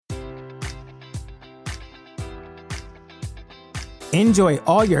Enjoy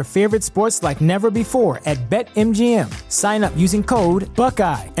all your favorite sports like never before at BetMGM. Sign up using code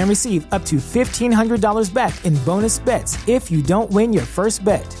Buckeye and receive up to $1,500 back in bonus bets if you don't win your first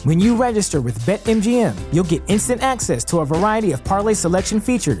bet. When you register with BetMGM, you'll get instant access to a variety of parlay selection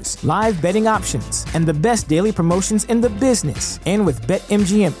features, live betting options, and the best daily promotions in the business. And with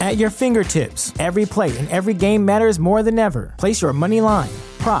BetMGM at your fingertips, every play and every game matters more than ever. Place your money line,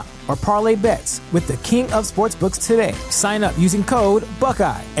 prop, or parlay bets with the king of sportsbooks today. Sign up using code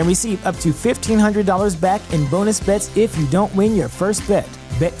Buckeye and receive up to $1,500 back in bonus bets if you don't win your first bet.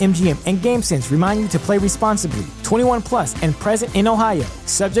 BetMGM and GameSense remind you to play responsibly. 21 plus and present in Ohio,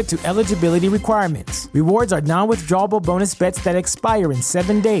 subject to eligibility requirements. Rewards are non-withdrawable bonus bets that expire in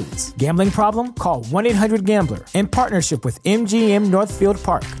 7 days. Gambling problem? Call 1-800-GAMBLER. In partnership with MGM Northfield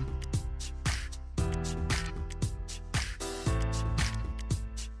Park.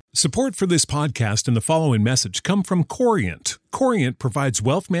 Support for this podcast and the following message come from Corient. Corient provides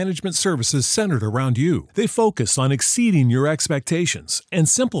wealth management services centered around you. They focus on exceeding your expectations and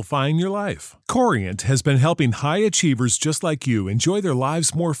simplifying your life. Corient has been helping high achievers just like you enjoy their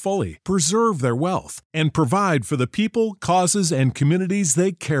lives more fully, preserve their wealth, and provide for the people, causes, and communities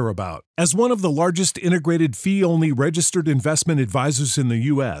they care about. As one of the largest integrated fee-only registered investment advisors in the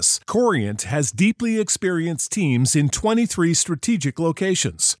U.S., Corient has deeply experienced teams in 23 strategic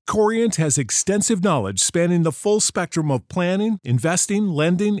locations. Corient has extensive knowledge spanning the full spectrum of planning, investing,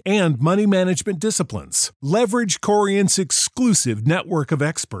 lending, and money management disciplines. Leverage Corient's exclusive network of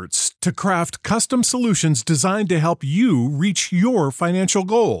experts to craft custom solutions designed to help you reach your financial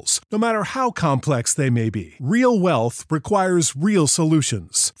goals, no matter how complex they may be. Real wealth requires real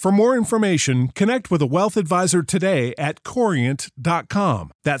solutions. For more information, connect with a wealth advisor today at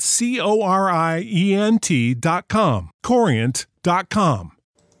Corient.com. That's Corient.com. Corient.com.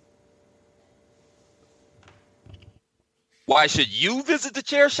 Why should you visit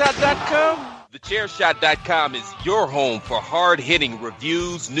thechairshot.com? Thechairshot.com is your home for hard-hitting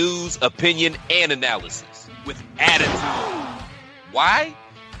reviews, news, opinion, and analysis with attitude. Why?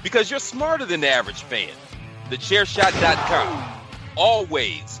 Because you're smarter than the average fan. Thechairshot.com.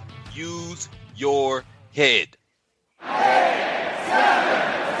 Always use your head. 8,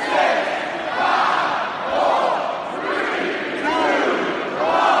 7, 6, 5, 4, 3, 2,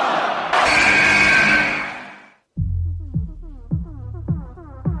 1.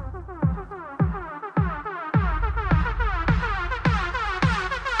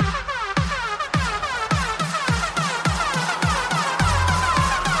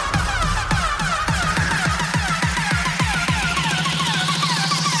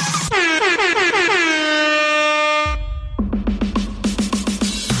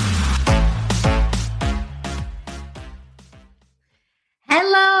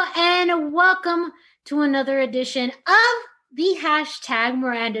 Welcome to another edition of the Hashtag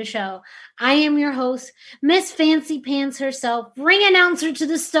Miranda Show. I am your host, Miss Fancy Pants herself, ring announcer to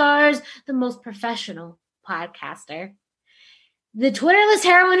the stars, the most professional podcaster, the Twitterless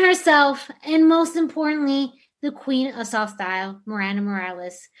heroine herself, and most importantly, the queen of soft style, Miranda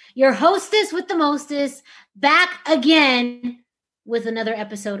Morales, your hostess with the mostest, back again with another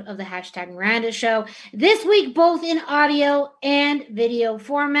episode of the Hashtag Miranda Show. This week, both in audio and video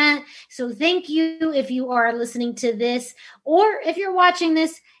format. So thank you if you are listening to this, or if you're watching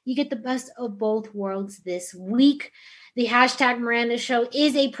this, you get the best of both worlds this week. The Hashtag Miranda Show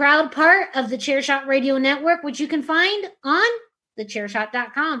is a proud part of the Chairshot Radio Network, which you can find on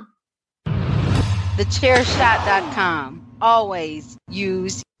thechairshot.com. Thechairshot.com. Always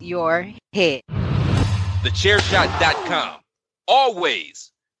use your head. Thechairshot.com.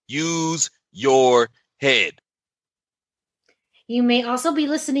 Always use your head. You may also be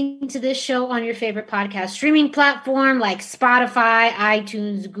listening to this show on your favorite podcast streaming platform like Spotify,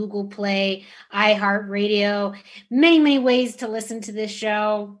 iTunes, Google Play, iHeartRadio. Many, many ways to listen to this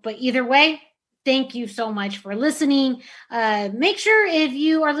show. But either way, thank you so much for listening. Make sure if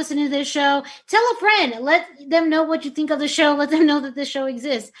you are listening to this show, tell a friend. Let them know what you think of the show. Let them know that this show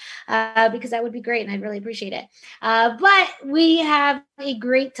exists because that would be great and I'd really appreciate it. But we have a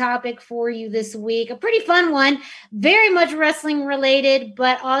great topic for you this week. A pretty fun one. Very much wrestling related,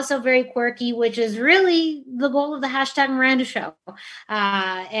 but also very quirky, which is really the goal of the Hashtag Miranda Show.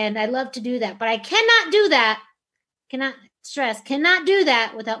 And I love to do that. But I cannot do that. Cannot do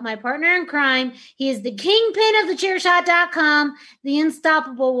that without my partner in crime. He is the kingpin of thechairshot.com, the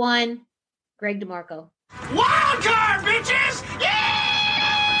unstoppable one, Greg DeMarco. Wild card, bitches! Yeah!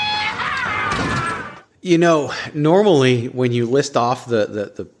 You know, normally when you list off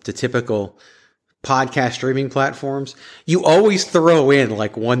the typical podcast streaming platforms, you always throw in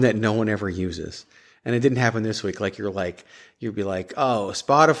like one that no one ever uses. And it didn't happen this week. You'd be like, oh,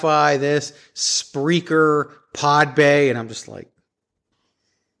 Spotify, this, Spreaker, Podbay. And I'm just like,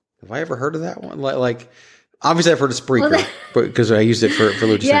 have I ever heard of that one? Like obviously I've heard of Spreaker because I used it for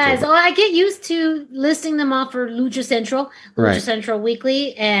Lucha yeah, Central. so I get used to listing them off for Lucha Central Central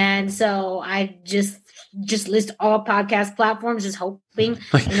Weekly. And so I just list all podcast platforms, just hoping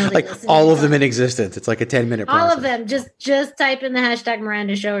like all of them in existence. It's like a 10-minute process. All of them. Just type in the hashtag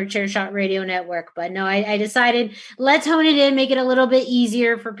Miranda Show or Chairshot Radio Network. But no, I decided let's hone it in, make it a little bit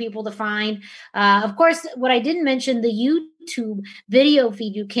easier for people to find. Of course, what I didn't mention, the YouTube video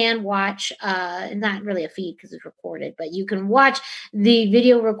feed, you can watch, not really a feed because it's recorded, but you can watch the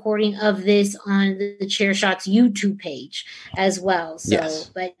video recording of this on the Chairshot's YouTube page as well. So, yes.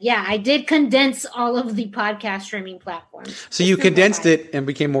 But yeah, I did condense all of the podcast streaming platforms. So you condensed it and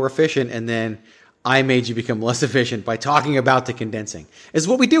became more efficient, and then I made you become less efficient by talking about the condensing. Is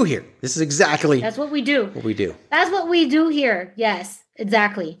what we do here. This is exactly that's what we do. That's what we do here. Yes,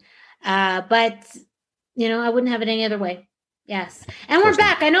 exactly. But I wouldn't have it any other way. Yes. And we're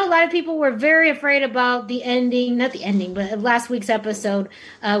back. I know a lot of people were very afraid about the ending, not the ending, but last week's episode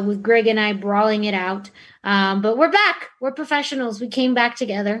with Greg and I brawling it out. But we're back. We're professionals. We came back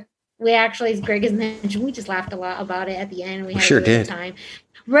together. We actually, as Greg has mentioned, we just laughed a lot about it at the end. We had a good time.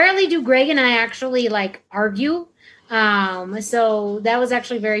 Rarely do Greg and I actually argue. So that was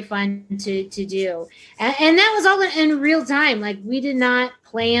actually very fun to do. And that was all in real time. We did not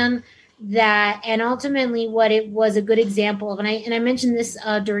plan that. And ultimately what it was a good example of, and I mentioned this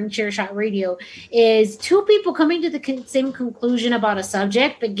during Chairshot Radio, is two people coming to the same conclusion about a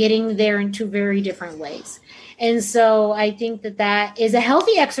subject, but getting there in two very different ways. And so I think that is a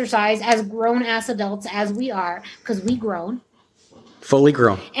healthy exercise as grown-ass adults as we are, because we grown. Fully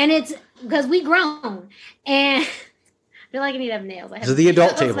grown. And it's because we grown. And I feel like I need to have nails. This is the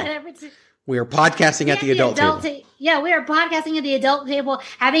adult table. We are podcasting at the adult table. Yeah, we are podcasting at the adult table,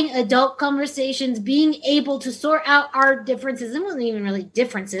 having adult conversations, being able to sort out our differences. It wasn't even really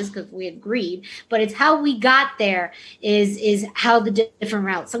differences because we agreed, but it's how we got there is how the different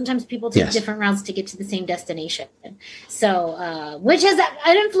routes. Sometimes people take different routes to get to the same destination. So, which has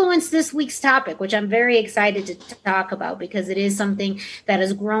influenced this week's topic, which I'm very excited to talk about because it is something that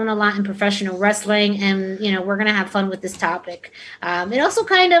has grown a lot in professional wrestling, and we're going to have fun with this topic. It also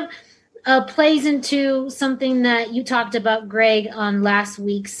kind of plays into something that you talked about, Greg, on last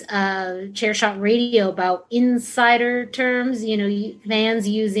week's Chairshot Radio about insider terms, fans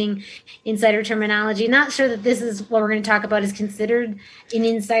using insider terminology. Not sure that this is what we're going to talk about is considered an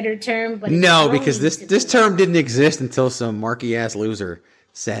insider term. But no, because this term didn't exist until some marky-ass loser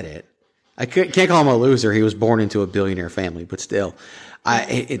said it. I can't call him a loser. He was born into a billionaire family, but still.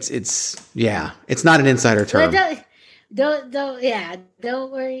 It's not an insider term.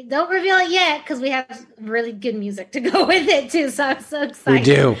 Don't worry. Don't reveal it yet because we have really good music to go with it too. So I'm so excited. We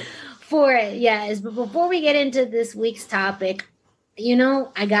do. For it. Yes. But before we get into this week's topic,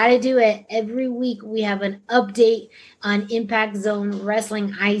 I got to do it. Every week we have an update on Impact Zone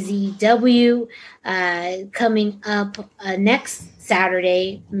Wrestling IZW coming up next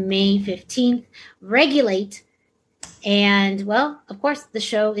Saturday, May 15th. Regulate. And, well, of course, the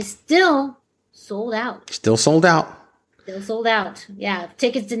show is still sold out. Still sold out. Still sold out. Yeah.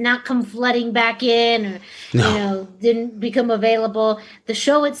 Tickets did not come flooding back in or, didn't become available. The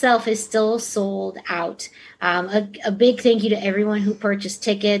show itself is still sold out. A big thank you to everyone who purchased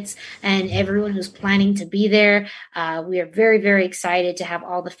tickets and everyone who's planning to be there. We are very, very excited to have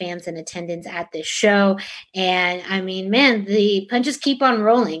all the fans in attendance at this show. And I mean, man, the punches keep on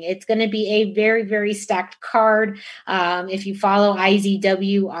rolling. It's going to be a very, very stacked card. If you follow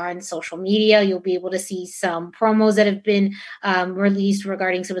IZW on social media, you'll be able to see some promos that have been released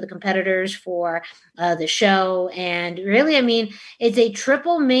regarding some of the competitors for the show. And really, I mean, it's a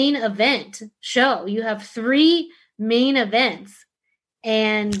triple main event show. You have 3 main events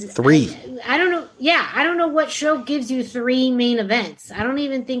and 3. I don't know. Yeah. I don't know what show gives you 3 main events. I don't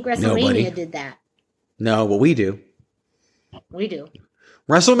even think WrestleMania did that. No, but we do. We do.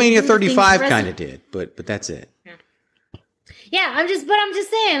 WrestleMania 35 kind of did, but that's it. Yeah, I'm just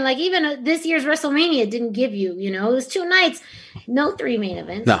saying, even this year's WrestleMania didn't give you, it was 2 nights, no 3 main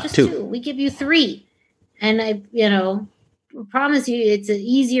events, no, just 2. 2. We give you 3. And I promise you it's an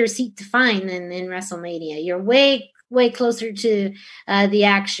easier seat to find than in WrestleMania. You're way, way closer to the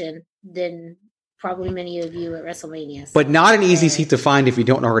action than probably many of you at WrestleMania. So. But not an easy seat to find if you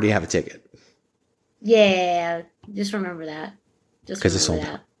don't already have a ticket. Yeah, just remember that. Because it's sold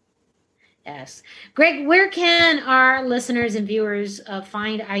out. Yes. Greg, where can our listeners and viewers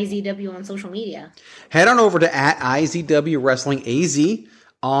find IZW on social media? Head on over to @IZW Wrestling AZ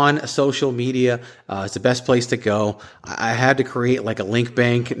on social media. It's the best place to go. I had to create like a link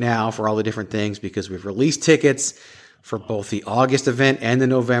bank now for all the different things because we've released tickets for both the August event and the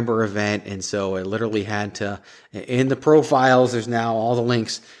November event. And so I literally had to, in the profiles, there's now all the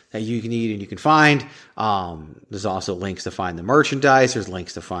links that you need and you can find. There's also links to find the merchandise. There's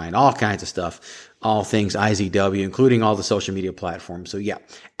links to find all kinds of stuff, all things IZW, including all the social media platforms. So yeah,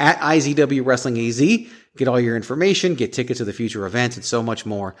 at IZW Wrestling AZ, get all your information, get tickets to the future events and so much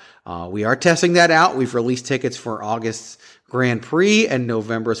more. We are testing that out. We've released tickets for August's Grand Prix and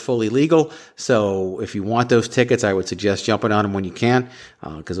November's Fully Legal. So if you want those tickets, I would suggest jumping on them when you can,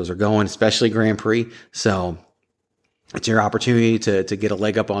 because those are going, especially Grand Prix. So it's your opportunity to get a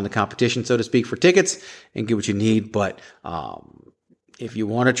leg up on the competition, so to speak, for tickets and get what you need. But if you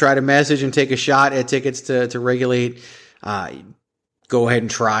want to try to message and take a shot at tickets to Regulate, go ahead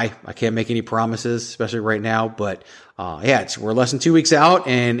and try. I can't make any promises, especially right now. But we're less than 2 weeks out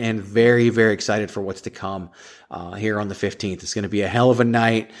and very, very excited for what's to come here on the 15th. It's going to be a hell of a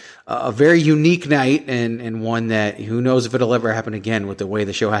night, a very unique night, and one that who knows if it'll ever happen again with the way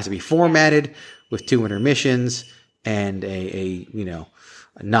the show has to be formatted with 2 intermissions and a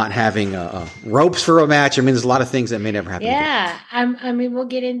not having ropes for a match. I mean, there's a lot of things that may never happen. Yeah, I mean, we'll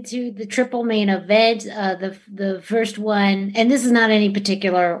get into the triple main event, the first one, and this is not any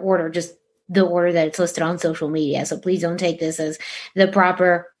particular order, just the order that it's listed on social media. So please don't take this as the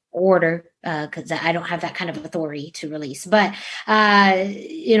proper order, because I don't have that kind of authority to release. But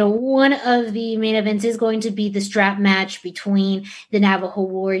one of the main events is going to be the strap match between the Navajo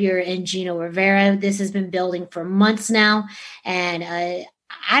Warrior and Gino Rivera. This has been building for months now, and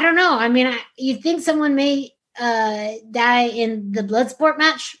I don't know. I mean, you think someone may die in the Bloodsport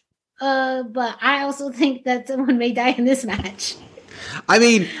match, but I also think that someone may die in this match. I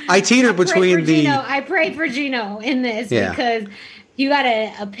mean, I teeter between the. I pray for Gino in this because you got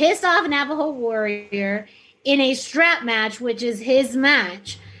a pissed off Navajo Warrior in a strap match, which is his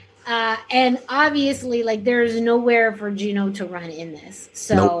match, and obviously, like, there's nowhere for Gino to run in this.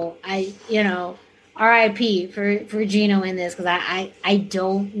 So nope. R.I.P. for Gino in this, because I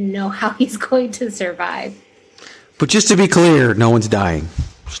don't know how he's going to survive. But just to be clear, no one's dying.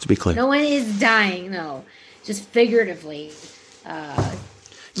 Just to be clear. No one is dying, no. Just figuratively.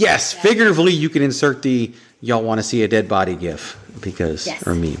 Yes, figuratively, you can insert the y'all want to see a dead body gif because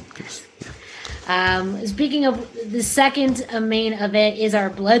or meme. Yeah. Speaking of the second main event is our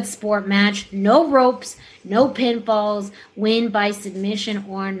Bloodsport match. No ropes, no pinfalls, win by submission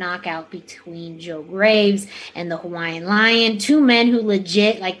or knockout between Joe Graves and the Hawaiian Lion. 2 men who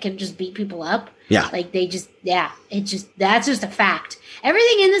legit can just beat people up. Yeah. That's just a fact.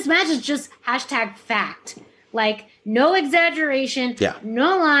 Everything in this match is just #fact. Like, no exaggeration,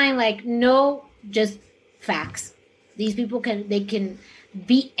 no line, no, just facts. These people can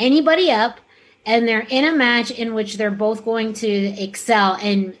beat anybody up, and they're in a match in which they're both going to excel,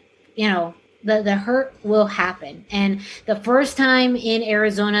 and, the hurt will happen. And the first time in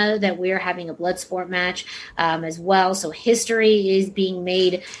Arizona that we're having a Bloodsport match as well. So history is being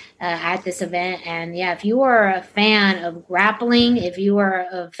made at this event. And if you are a fan of grappling, if you are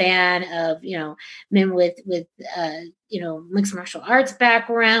a fan of, men with mixed martial arts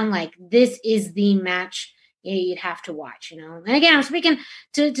background, this is the match you'd have to watch, And again, I'm speaking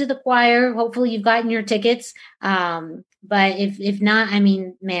to the choir. Hopefully you've gotten your tickets. But if not, I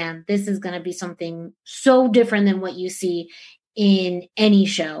mean, man, this is going to be something so different than what you see in any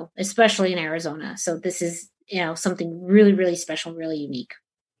show, especially in Arizona. So this is, something really, really special, really unique.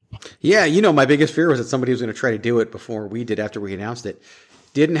 Yeah. My biggest fear was that somebody was going to try to do it before we did, after we announced it.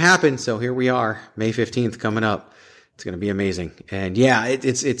 Didn't happen. So here we are, May 15th coming up. It's going to be amazing. And it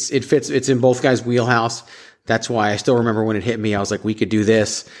fits. It's in both guys' wheelhouse. That's why I still remember when it hit me, I was like, we could do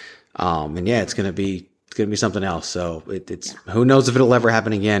this. It's going to be something else. So who knows if it'll ever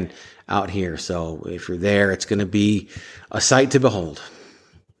happen again out here. So if you're there, it's going to be a sight to behold.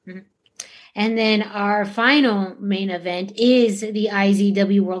 Mm-hmm. And then our final main event is the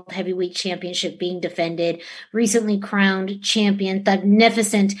IZW World Heavyweight Championship being defended. Recently crowned champion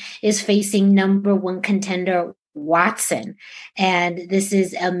Thugnificent is facing number 1 contender Watson. And this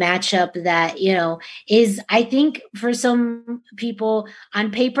is a matchup that, is, I think, for some people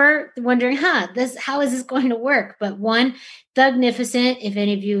on paper wondering, how is this going to work? But one, Thugnificent, if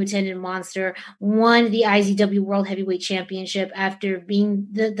any of you attended Monster, won the IZW World Heavyweight Championship after being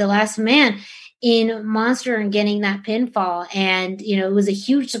the last man in Monster and getting that pinfall. And, it was a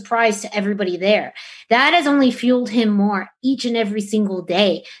huge surprise to everybody there. That has only fueled him more each and every single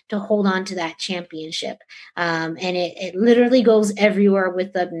day to hold on to that championship. And it literally goes everywhere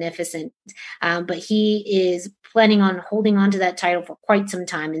with Thugnificent. But he is planning on holding on to that title for quite some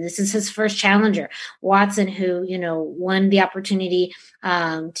time. And this is his first challenger, Watson, who, won the opportunity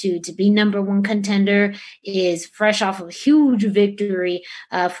to be number one contender, is fresh off of a huge victory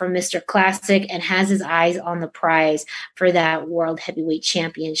from Mr. Classic and has his eyes on the prize for that World Heavyweight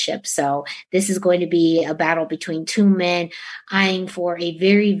Championship. So this is going to be a battle between two men eyeing for a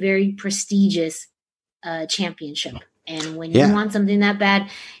very, very prestigious championship. And when you want something that bad,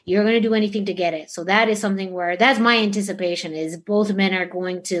 you're going to do anything to get it. So that is something where that's my anticipation, is both men are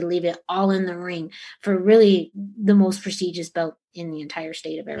going to leave it all in the ring for really the most prestigious belt in the entire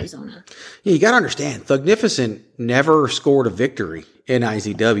state of Arizona. Yeah, you got to understand, Thugnificent never scored a victory in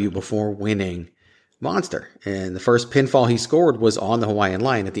IZW before winning Monster. And the first pinfall he scored was on the Hawaiian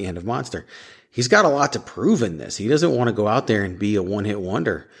Line at the end of Monster. He's got a lot to prove in this. He doesn't want to go out there and be a one-hit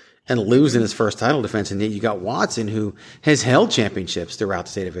wonder and lose in his first title defense. And yet you got Watson, who has held championships throughout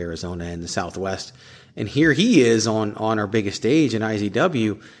the state of Arizona and the Southwest. And here he is on our biggest stage in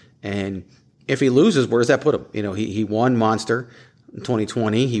IZW. And if he loses, where does that put him? He won Monster in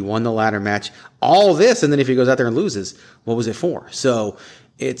 2020. He won the ladder match. All this, and then if he goes out there and loses, what was it for? So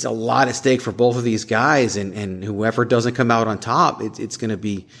it's a lot at stake for both of these guys. And whoever doesn't come out on top, it's going to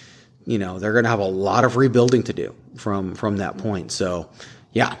be, they're going to have a lot of rebuilding to do from that point. So,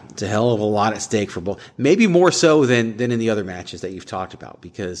 yeah, it's a hell of a lot at stake for both. Maybe more so than in the other matches that you've talked about,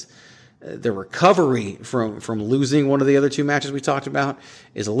 because the recovery from losing one of the other two matches we talked about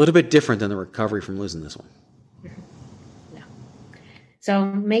is a little bit different than the recovery from losing this one. Yeah. So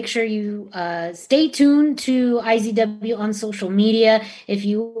make sure you stay tuned to IZW on social media. If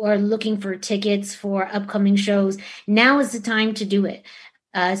you are looking for tickets for upcoming shows, now is the time to do it.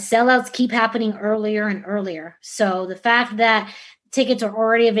 Sellouts keep happening earlier and earlier. So the fact that tickets are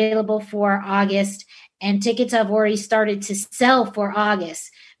already available for August and tickets have already started to sell for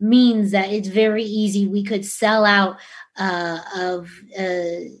August means that it's very easy. We could sell out of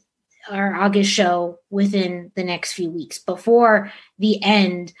our August show within the next few weeks before the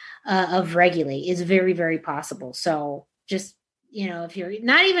end of Regulate. Is very, very possible. So just, if you're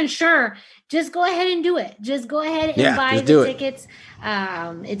not even sure, just go ahead and do it. Just go ahead and buy the tickets.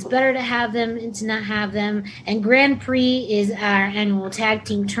 It's better to have them and to not have them. And Grand Prix is our annual tag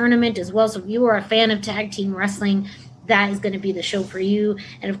team tournament as well. So if you are a fan of tag team wrestling, that is going to be the show for you.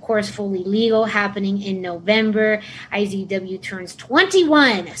 And of course, Fully Legal happening in November. IZW turns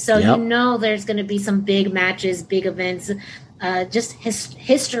 21. So there's going to be some big matches, big events. Just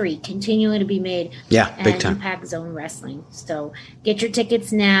history continuing to be made. Yeah, big time. Impact Zone Wrestling. So get your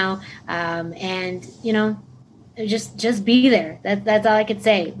tickets now, and just be there. That's all I could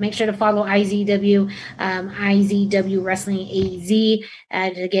say. Make sure to follow IZW, IZW Wrestling AZ,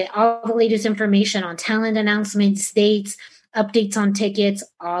 to get all the latest information on talent announcements, dates, updates on tickets,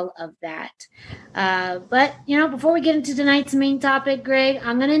 all of that. But before we get into tonight's main topic, Greg,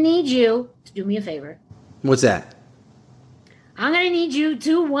 I'm gonna need you to do me a favor. What's that? I'm going to need you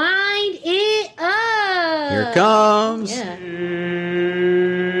to wind it up. Here it comes. Yeah.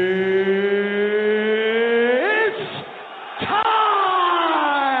 It's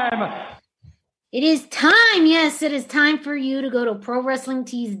time! It is time. Yes, it is time for you to go to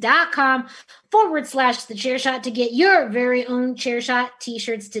ProWrestlingTees.com/TheChairShot to get your very own Chairshot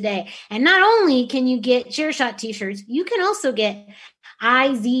t-shirts today. And not only can you get Chairshot t-shirts, you can also get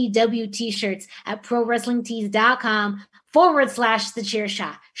IZW t-shirts at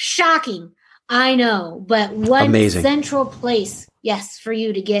ProWrestlingTees.com/TheChairShot. Shocking, I know, but one amazing central place, yes, for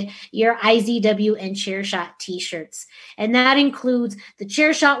you to get your IZW and Chairshot t-shirts. And that includes the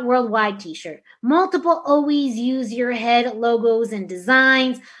Chairshot Worldwide t-shirt, multiple Always Use Your Head logos and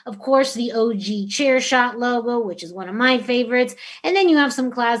designs, of course, the OG Chairshot logo, which is one of my favorites. And then you have some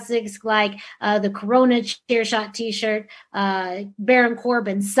classics like the Corona Chairshot t-shirt, Baron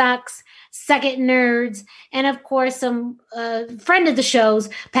Corbin Sucks, Second Nerds, and of course some friend of the show's,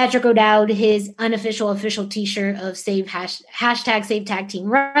 Patrick O'Dowd, his unofficial official t-shirt of hashtag Save Tag Team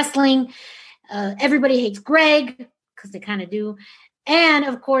Wrestling. Everybody Hates Greg, because they kind of do. And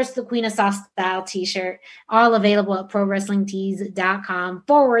of course the Queen of Soft Style t-shirt, all available at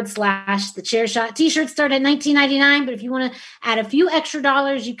ProWrestlingTees.com/TheChairShot. T-shirts start at $19.99, but if you want to add a few extra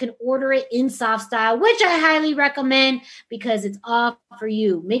dollars, you can order it in soft style, which I highly recommend because it's all for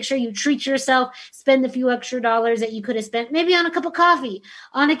you. Make sure you treat yourself, spend the few extra dollars that you could have spent maybe on a cup of coffee,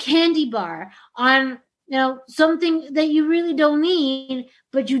 on a candy bar, on something that you really don't need,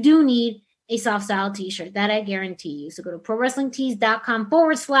 but you do need a soft style t-shirt. That I guarantee you. So go to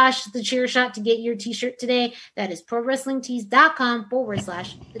ProWrestlingTees.com/TheChairShot to get your t-shirt today. That is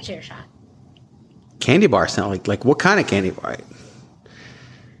ProWrestlingTees.com/TheChairShot. Candy bar sound like what kind of candy bar?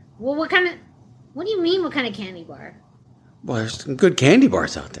 Well, what kind of What do you mean? What kind of candy bar? Well, there's some good candy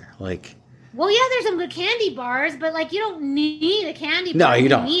bars out there. Like, well, yeah, there's some good candy bars, but like you don't need a candy bar. No, you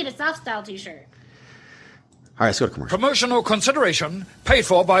don't. need a soft style t-shirt. All right, let's go to commercial. Promotional consideration paid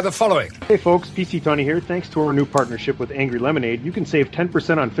for by the following. Hey folks, PC Tony here. Thanks to our new partnership with Angry Lemonade, you can save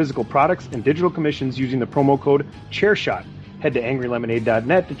 10% on physical products and digital commissions using the promo code ChairShot. Head to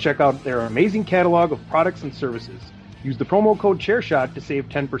angrylemonade.net to check out their amazing catalog of products and services. Use the promo code ChairShot to save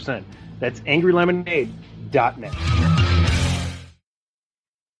 10%. That's angrylemonade.net.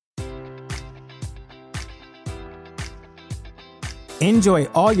 Enjoy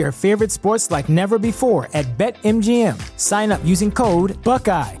all your favorite sports like never before at BetMGM. Sign up using code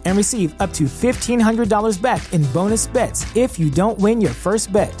Buckeye and receive up to $1,500 back in bonus bets if you don't win your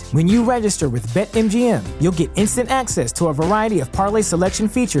first bet. When you register with BetMGM, you'll get instant access to a variety of parlay selection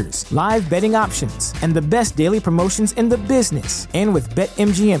features, live betting options, and the best daily promotions in the business. And with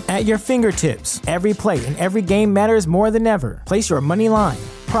BetMGM at your fingertips, every play and every game matters more than ever. Place your money line,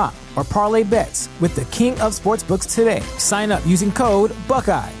 prop, or parlay bets with the king of sportsbooks today. Sign up using code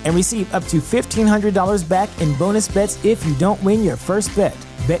Buckeye and receive up to $1,500 back in bonus bets if you don't win your first bet.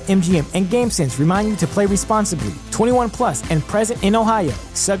 BetMGM and GameSense remind you to play responsibly. 21 plus and present in Ohio,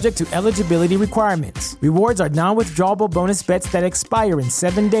 subject to eligibility requirements. Rewards are non-withdrawable bonus bets that expire in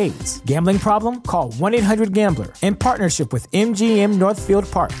 7 days. Gambling problem? Call 1-800-GAMBLER. In partnership with MGM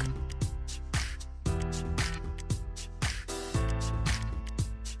Northfield Park.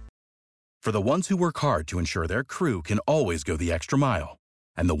 For the ones who work hard to ensure their crew can always go the extra mile,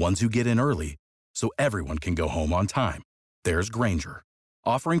 and the ones who get in early so everyone can go home on time, there's Grainger,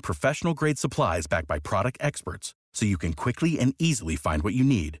 offering professional-grade supplies backed by product experts so you can quickly and easily find what you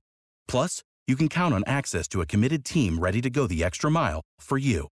need. Plus, you can count on access to a committed team ready to go the extra mile for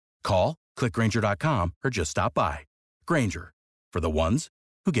you. Call, click Grainger.com, or just stop by. Grainger, for the ones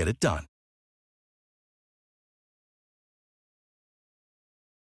who get it done.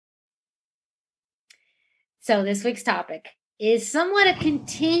 So this week's topic is somewhat a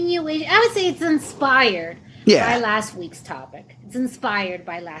continuation. I would say it's inspired by last week's topic. It's inspired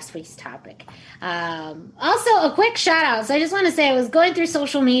by last week's topic. Also, a quick shout out. So I just want to say I was going through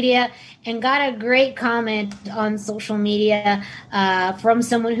social media and got a great comment on social media from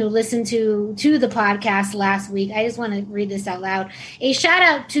someone who listened to the podcast last week. I just want to read this out loud. A shout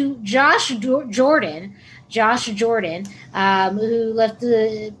out to Josh Jordan, who left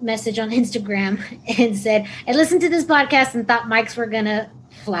a message on Instagram and said, I listened to this podcast and thought mics were going to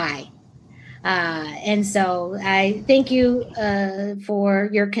fly. And so I thank you for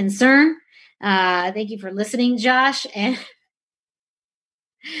your concern. Thank you for listening, Josh. And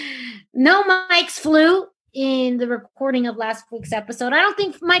no mics flew in the recording of last week's episode. I don't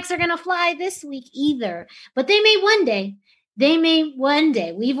think mics are going to fly this week either, but they may one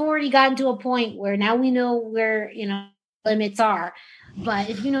day. We've already gotten to a point where now we know where, limits are. But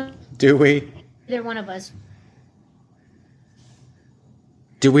if do we? Either one of us.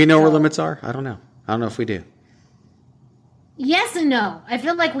 Do we know where limits are? I don't know. I don't know if we do. Yes and no. I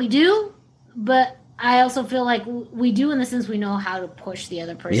feel like we do, but I also feel like we do in the sense we know how to push the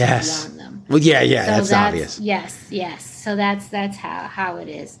other person beyond them. Well, yeah, so that's obvious. Yes. So that's how it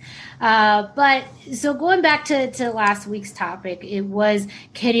is. But so going back to last week's topic, it was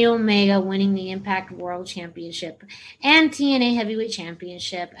Kenny Omega winning the Impact World Championship and TNA Heavyweight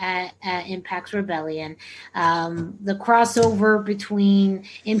Championship at Impact Rebellion. The crossover between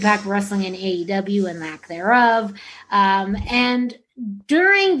Impact Wrestling and AEW and lack thereof. And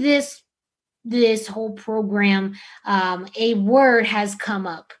during this whole program, a word has come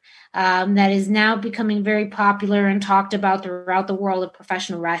up that is now becoming very popular and talked about throughout the world of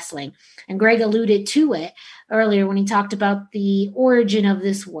professional wrestling. And Greg alluded to it earlier when he talked about the origin of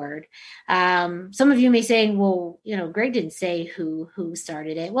this word. Some of you may say, well, Greg didn't say who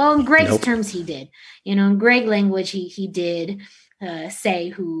started it. Well, in Greg's terms, he did. In Greg language, he did say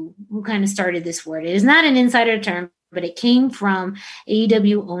who kind of started this word. It is not an insider term, but it came from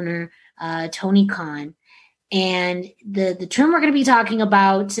AEW owner Tony Khan. And the term we're going to be talking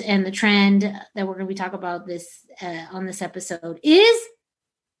about and the trend that we're going to be talking about this on this episode is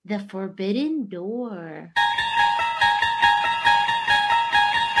the Forbidden Door.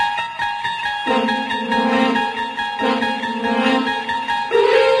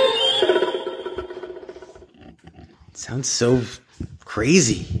 Sounds so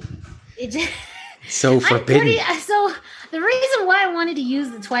crazy. So forbidden. The reason why I wanted to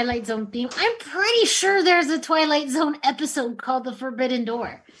use the Twilight Zone theme, I'm pretty sure there's a Twilight Zone episode called The Forbidden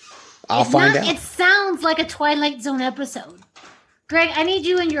Door. I'll find out. It sounds like a Twilight Zone episode. Greg, I need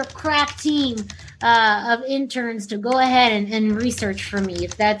you and your crack team of interns to go ahead and research for me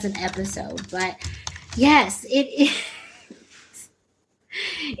if that's an episode. But yes, it's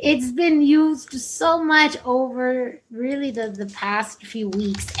been used so much over really the past few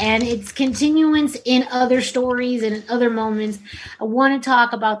weeks, and its continuance in other stories and in other moments. I want to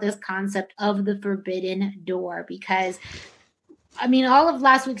talk about this concept of the forbidden door because, I mean, all of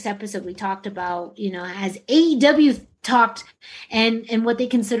last week's episode we talked about, as AEW talked and what they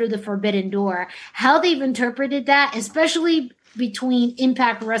consider the forbidden door, how they've interpreted that, especially between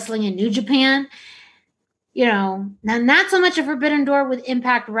Impact Wrestling and New Japan. Now not so much a forbidden door with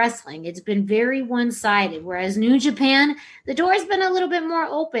Impact Wrestling. It's been very one-sided, whereas New Japan, the door's been a little bit more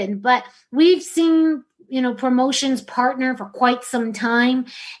open, but we've seen, promotions partner for quite some time,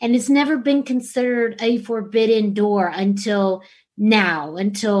 and it's never been considered a forbidden door until now,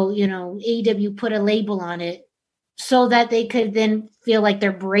 until, AEW put a label on it so that they could then feel like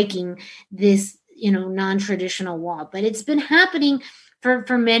they're breaking this, non-traditional wall. But it's been happening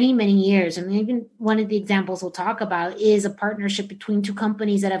for many, many years. I mean, even one of the examples we'll talk about is a partnership between two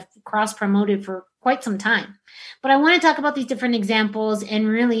companies that have cross-promoted for quite some time. But I want to talk about these different examples and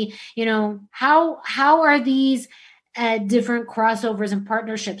really, how are these different crossovers and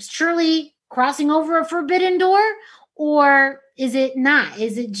partnerships truly crossing over a forbidden door, or is it not?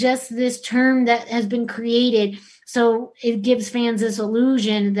 Is it just this term that has been created so it gives fans this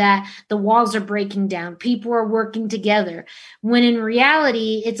illusion that the walls are breaking down, people are working together, when in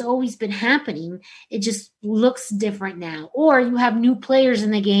reality, it's always been happening. It just looks different now. Or you have new players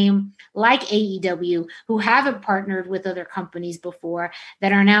in the game like AEW who haven't partnered with other companies before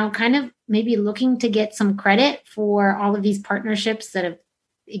that are now kind of maybe looking to get some credit for all of these partnerships that have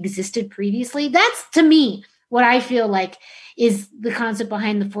existed previously. That's, to me, what I feel like is the concept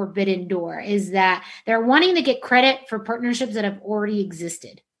behind the forbidden door, is that they're wanting to get credit for partnerships that have already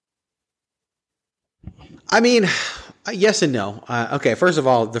existed. I mean, yes and no. Okay, first of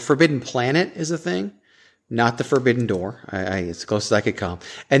all, the Forbidden Planet is a thing, not the Forbidden Door. It's as close as I could come.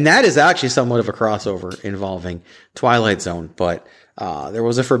 And that is actually somewhat of a crossover involving Twilight Zone, but there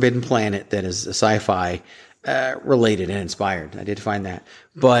was a Forbidden Planet that is a sci-fi related and inspired. I did find that.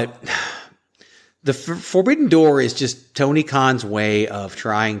 But the Forbidden Door is just Tony Khan's way of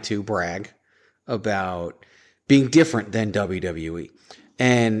trying to brag about being different than WWE.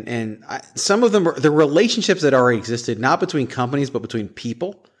 And some of them are the relationships that already existed, not between companies, but between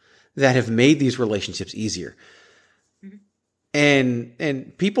people that have made these relationships easier.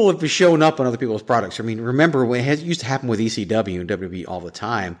 And people have shown up on other people's products. I mean, remember when it used to happen with ECW and WWE all the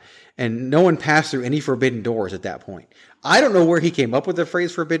time, and no one passed through any forbidden doors at that point. I don't know where he came up with the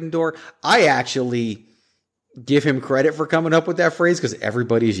phrase forbidden door. I actually give him credit for coming up with that phrase because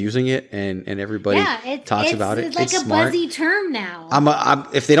everybody's using it and everybody talks about it. It's like a smart. buzzy term now.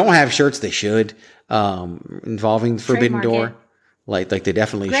 If they don't have shirts, they should, involving forbidden door. It. Like they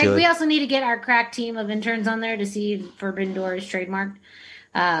definitely Greg, should. we also need to get our crack team of interns on there to see if Forbidden Door is trademarked.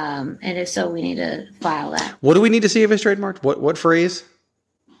 And if so, we need to file that. What do we need to see if it's trademarked? What phrase?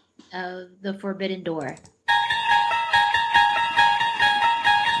 The Forbidden Door.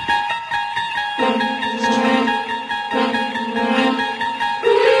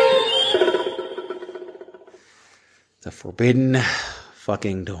 The Forbidden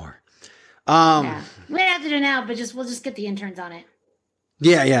fucking Door. Yeah. We don't have to do it now, but we'll just get the interns on it.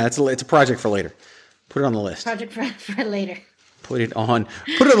 Yeah. It's a project for later. Put it on the list. Project for later. Put it on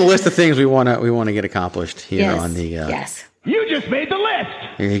the list of things we want to get accomplished here on the. Yes. You just made the list.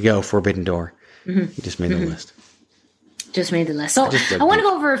 Here you go, Forbidden Door. Mm-hmm. You just made the list. Just made the list. So I want to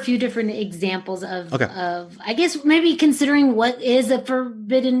go over a few different examples of, I guess, maybe considering what is a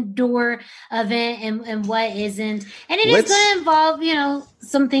Forbidden Door event and what isn't. And it is going to involve,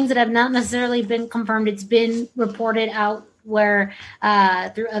 some things that have not necessarily been confirmed. It's been reported out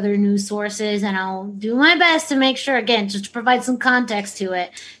through other news sources, and I'll do my best to make sure, again, just to provide some context to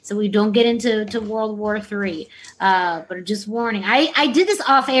it so we don't get into World War III. But just warning, I did this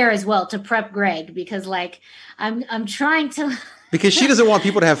off air as well to prep Greg because I'm trying to because she doesn't want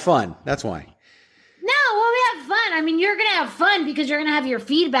people to have fun. That's why. No, well, we have fun. I mean, you're going to have fun because you're going to have your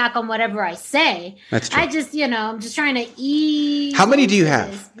feedback on whatever I say. That's true. I just, I'm just trying to ease. How many do you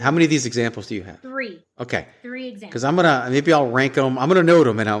have? How many of these examples do you have? 3. Okay. 3 examples. Because maybe I'll rank them. I'm going to note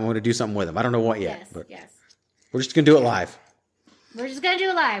them and I'm going to do something with them. I don't know what yet. Yes. We're just going to do it live. We're just going to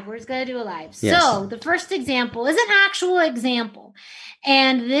do a live. Yes. So the first example is an actual example.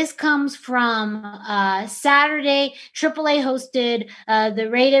 And this comes from Saturday. AAA hosted the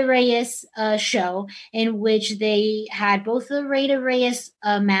Rey de Reyes show, in which they had both the Rey de Reyes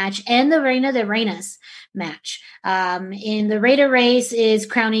match and the Reina de Reinas match. In the Rey de Reyes is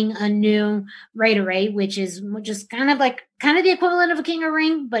crowning a new Rey de Rey, which is just kind of the equivalent of a King of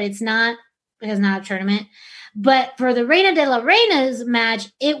Ring, but it's not, because it's not a tournament. But for the Reina de la Reinas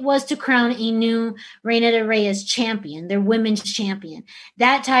match, it was to crown a new Reina de Reyes champion, their women's champion.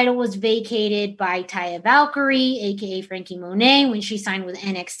 That title was vacated by Taya Valkyrie, a.k.a. Frankie Monet, when she signed with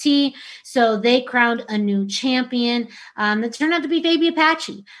NXT. So they crowned a new champion that turned out to be Fabi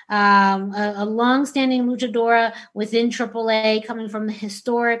Apache, a long-standing luchadora within AAA, coming from the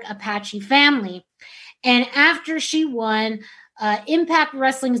historic Apache family. And after she won, Impact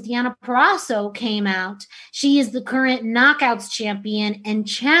Wrestling's Deonna Purrazzo came out. She is the current Knockouts champion and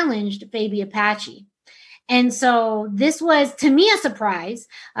challenged Fabi Apache. And so this was, to me, a surprise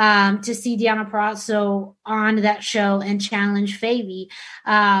to see Deonna Purrazzo on that show and challenge Fabi.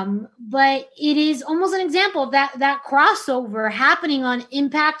 But it is almost an example of that crossover happening on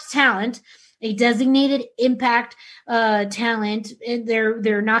Impact Talent, a designated Impact talent,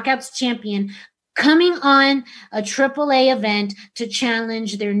 their Knockouts champion, coming on a AAA event to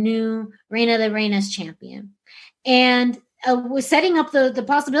challenge their new Reina de Reinas champion. And was setting up the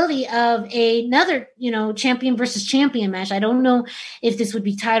possibility of another, champion versus champion match. I don't know if this would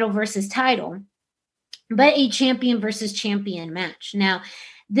be title versus title, but a champion versus champion match. Now,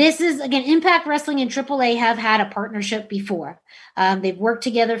 this is, again, Impact Wrestling and AAA have had a partnership before. They've worked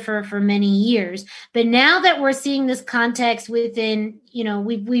together for many years. But now that we're seeing this context within,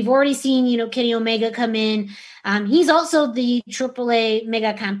 we've already seen, Kenny Omega come in. He's also the AAA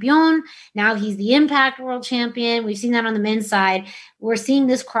Mega Campeón. Now he's the Impact World Champion. We've seen that on the men's side. We're seeing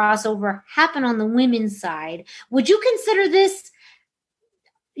this crossover happen on the women's side. Would you consider this,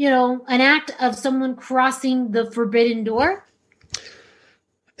 an act of someone crossing the forbidden door?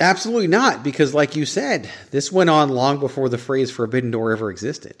 Absolutely not, because like you said, this went on long before the phrase forbidden door ever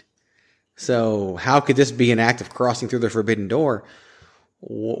existed. So how could this be an act of crossing through the forbidden door?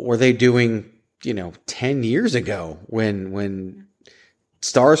 What were they doing, 10 years ago when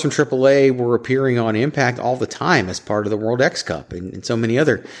stars from AAA were appearing on Impact all the time as part of the World X Cup and so many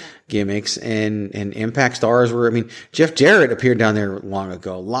other gimmicks, and Impact stars were, Jeff Jarrett appeared down there long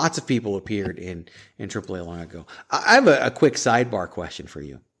ago. Lots of people appeared in AAA long ago. I have a quick sidebar question for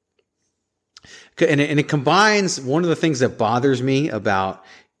you. And it combines one of the things that bothers me about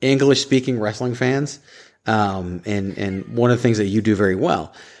English speaking wrestling fans, and one of the things that you do very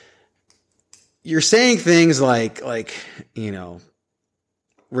well. You're saying things like, Reina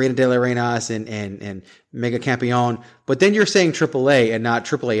de la Reinas and Mega Campeón, but then you're saying AAA and not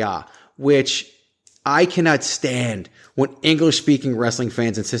AAA, which I cannot stand when English speaking wrestling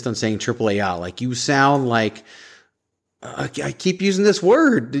fans insist on saying AAA. Like, you sound like, I keep using this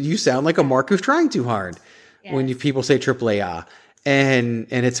word. You sound like a mark who's trying too hard when people say AAA. And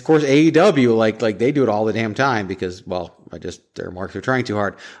it's of course AEW, like they do it all the damn time because, their marks are trying too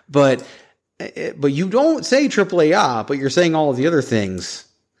hard. But you don't say AAA, but you're saying all of the other things.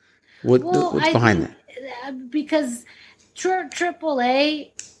 What's behind that? Because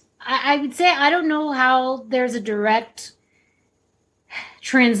AAA, I would say, I don't know how there's a direct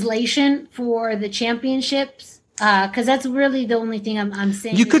translation for the championships. Because that's really the only thing I'm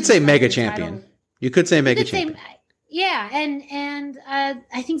saying. You could say Mega Champion. You could say Mega Champion. Yeah, and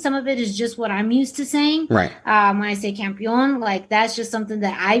I think some of it is just what I'm used to saying. Right. When I say Campeón, that's just something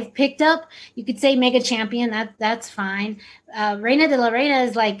that I've picked up. You could say Mega Champion. That's fine. Reina de la Reina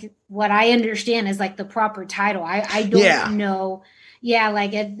is what I understand is the proper title. I don't know. Yeah,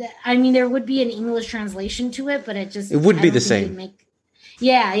 there would be an English translation to it, but it wouldn't be the same.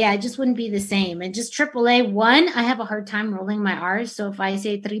 Yeah, it just wouldn't be the same. And just AAA, I have a hard time rolling my R's. So if I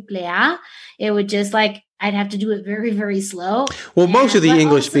say AAA, it would just I'd have to do it very, very slow. Well, most of the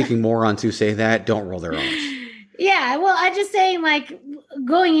English-speaking morons who say that don't roll their R's. Yeah, well, I'm just saying,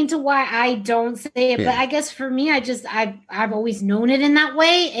 going into why I don't say it, but I guess for me, I've always known it in that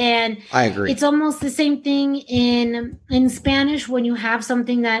way, and I agree. It's almost the same thing in Spanish when you have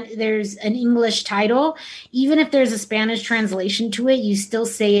something that there's an English title, even if there's a Spanish translation to it, you still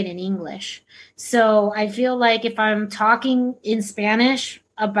say it in English. So I feel like if I'm talking in Spanish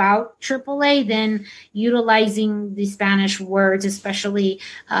about AAA, then utilizing the Spanish words, especially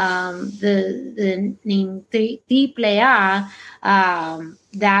the name AAA,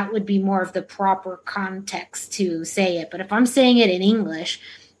 that would be more of the proper context to say it. But if I'm saying it in English,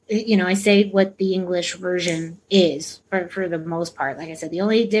 I say what the English version is for the most part. Like I said, the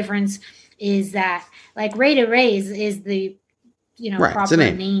only difference is that like Rey de Reyes is the, Right, proper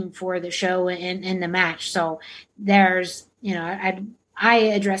name for the show and the match. So there's, I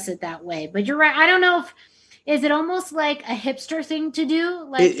address it that way. But you're right. I don't know if, is it almost like a hipster thing to do?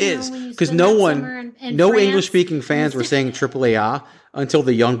 Like, it is, because no English speaking fans were saying AAA until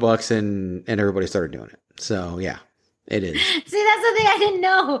the Young Bucks and everybody started doing it. So yeah, it is. See, that's the thing I didn't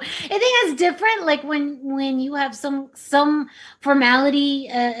know. I think it's different. Like when you have some formality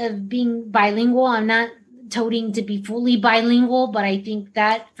of being bilingual. I'm not toting to be fully bilingual, but I think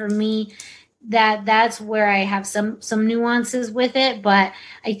that for me, that's where I have some nuances with it. But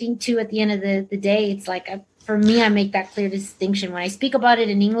I think too, at the end of the day, it's like for me, I make that clear distinction. When I speak about it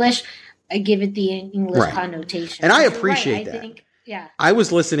in English, I give it the English connotation. And I appreciate that. Yeah. I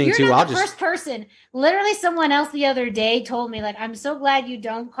was listening You're to, not the first person. Literally someone else the other day told me, like, I'm so glad you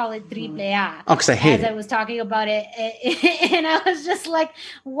don't call it AAA. Oh, because I hate it. As I was talking about it. And I was just like,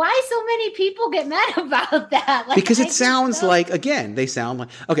 why so many people get mad about that? Like, because it sounds like, again, they sound like,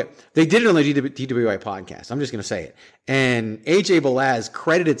 okay, they did it on the DWI podcast. I'm just going to say it. And AJ Balaz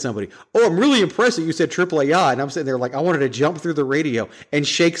credited somebody. Oh, I'm really impressed that you said AAA. And I'm sitting there like, I wanted to jump through the radio and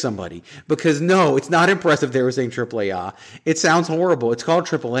shake somebody. Because no, it's not impressive they were saying AAA. It sounds horrible. It's called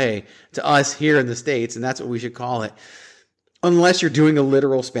AAA to us here in the States, and that's what we should call it. Unless you're doing a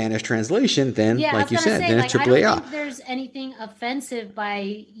literal Spanish translation, then, like you said, then it's AAA. I don't think there's anything offensive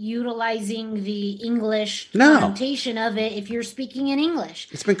by utilizing the English connotation of it if you're speaking in English.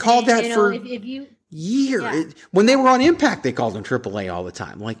 It's been called that for years. Yeah. When they were on Impact, they called them AAA all the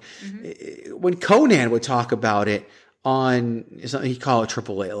time. Like when Conan would talk about it on, he'd call it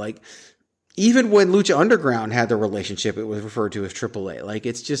AAA. Like even when Lucha Underground had the relationship, it was referred to as AAA. Like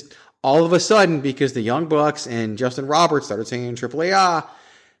it's just all of a sudden, because the Young Bucks and Justin Roberts started saying AAA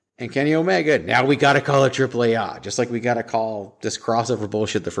and Kenny Omega, now we got to call it AAA. Just like we got to call this crossover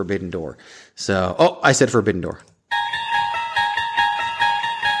bullshit the Forbidden Door. So, I said Forbidden Door.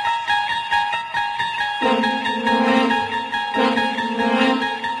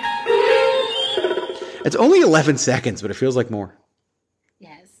 It's only 11 seconds, but it feels like more.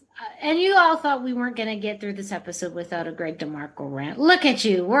 Yes. And you all thought we weren't going to get through this episode without a Greg DeMarco rant. Look at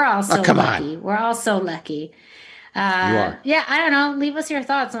you. We're all so lucky. We're all so lucky. You are. Yeah, I don't know. Leave us your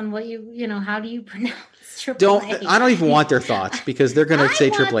thoughts on what how do you pronounce AAA? I don't even want their thoughts because they're going to say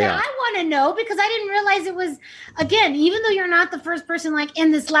AAA. I want to know because I didn't realize it was, again, even though you're not the first person like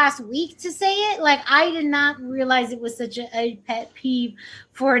in this last week to say it, like I did not realize it was such a pet peeve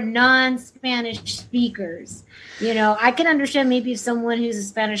for non-Spanish speakers. I can understand maybe if someone who's a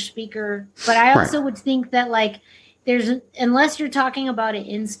Spanish speaker, but I also would think that like unless you're talking about it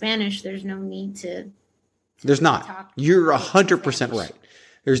in Spanish, there's no need to. There's not. You're 100% right.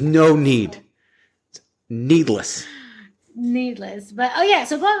 There's no need. It's needless. But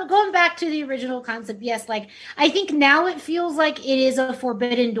so going back to the original concept, yes, like I think now it feels like it is a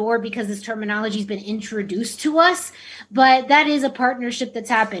forbidden door because this terminology has been introduced to us, but that is a partnership that's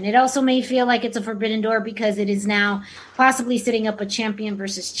happened. It also may feel like it's a forbidden door because it is now possibly setting up a champion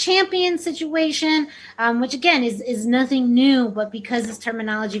versus champion situation, which again is nothing new, but because this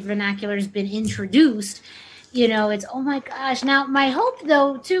terminology vernacular has been introduced, it's, oh my gosh. Now my hope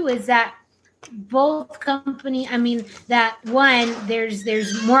though too is that both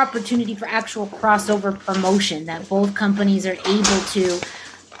there's more opportunity for actual crossover promotion, that both companies are able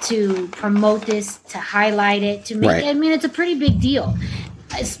to promote this, to highlight it, to make it's a pretty big deal.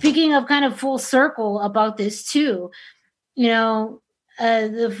 Speaking of kind of full circle about this too, the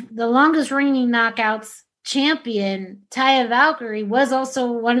longest reigning Knockouts champion, Taya Valkyrie, was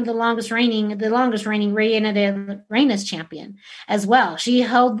also one of the longest reigning Reina de Reinas champion as well. She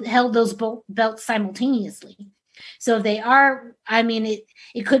held those belts simultaneously. So if they are,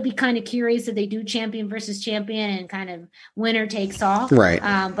 it could be kind of curious if they do champion versus champion and kind of winner takes all. Right.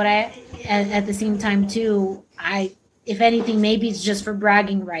 But at the same time too, if anything, maybe it's just for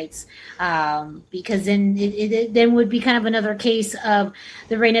bragging rights, because then it then would be kind of another case of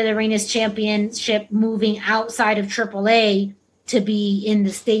the Reina de Reinas championship moving outside of AAA to be in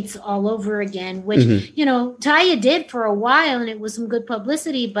the States all over again, which, Taya did for a while and it was some good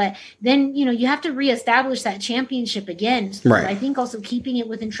publicity, but then, you have to reestablish that championship again. So I think also keeping it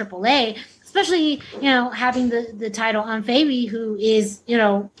within AAA, especially, having the title on Fabi, who is,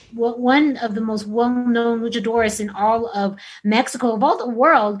 one of the most well-known luchadores in all of Mexico, of all the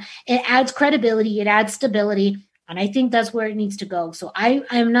world. It adds credibility. It adds stability. And I think that's where it needs to go. So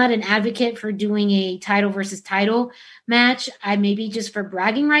I'm not an advocate for doing a title versus title match. I maybe just for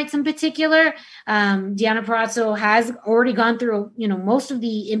bragging rights in particular. Deonna Purrazzo has already gone through, most of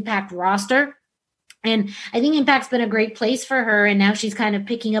the Impact roster. And I think Impact's been a great place for her. And now she's kind of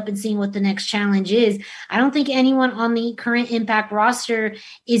picking up and seeing what the next challenge is. I don't think anyone on the current Impact roster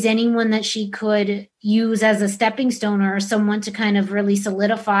is anyone that she could use as a stepping stone or someone to kind of really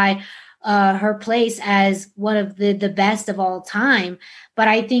solidify her place as one of the best of all time. But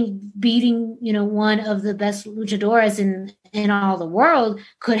I think beating, one of the best luchadoras in all the world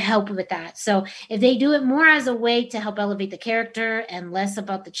could help with that. So if they do it more as a way to help elevate the character and less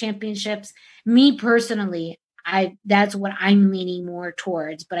about the championships, me personally, that's what I'm leaning more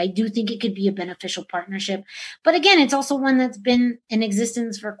towards. But I do think it could be a beneficial partnership. But again, it's also one that's been in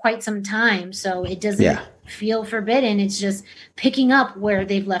existence for quite some time. So it doesn't feel forbidden. It's just picking up where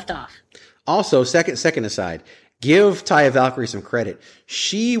they've left off. Also, second aside, give Taya Valkyrie some credit.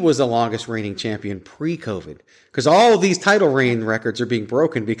 She was the longest reigning champion pre-COVID, because all of these title reign records are being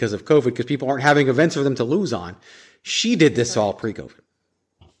broken because of COVID, because people aren't having events for them to lose on. She did this all pre-COVID.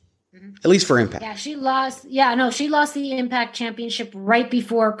 At least for Impact. Yeah, she lost the Impact Championship right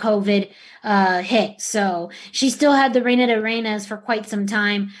before COVID hit. So she still had the Reina de Reinas for quite some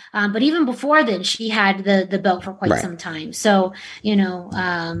time. But even before then, she had the belt for quite some time. So,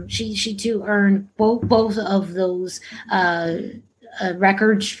 she too earned both of those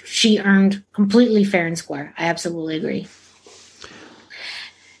records. She earned completely fair and square. I absolutely agree.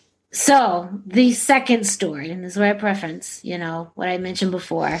 So the second story, and this is where I preference, what I mentioned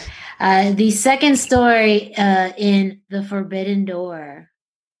before. The second story in the Forbidden Door.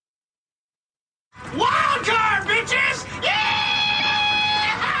 Wild card, bitches! Yeah!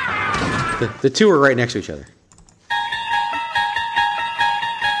 The two are right next to each other.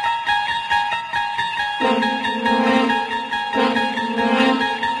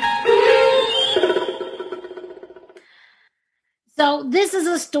 So this is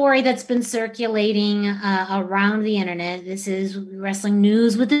a story that's been circulating around the internet. This is Wrestling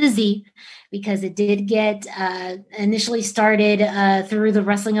News with a Z, because it did get initially started through the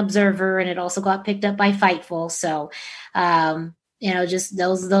Wrestling Observer, and it also got picked up by Fightful. So, just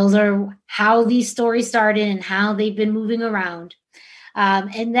those are how these stories started and how they've been moving around.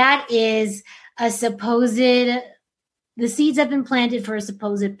 And that is the seeds have been planted for a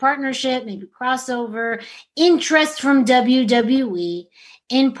supposed partnership, maybe crossover, interest from WWE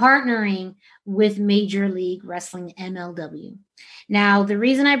in partnering with Major League Wrestling MLW. Now, the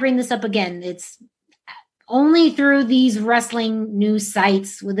reason I bring this up again, it's only through these wrestling news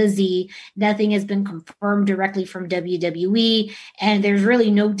sites with a Z. Nothing has been confirmed directly from WWE, and there's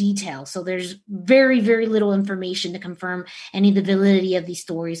really no detail. So there's very, very little information to confirm any of the validity of these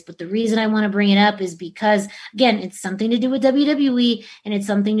stories. But the reason I want to bring it up is because, again, it's something to do with WWE, and it's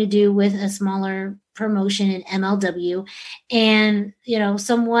something to do with a smaller promotion in MLW, and,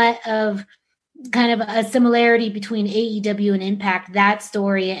 somewhat of kind of a similarity between AEW and Impact, that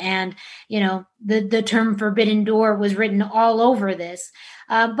story, and, the term Forbidden Door was written all over this.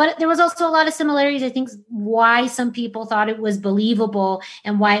 But there was also a lot of similarities. I think why some people thought it was believable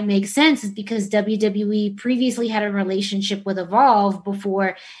and why it makes sense is because WWE previously had a relationship with Evolve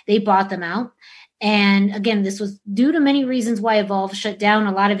before they bought them out. And again, this was due to many reasons why Evolve shut down,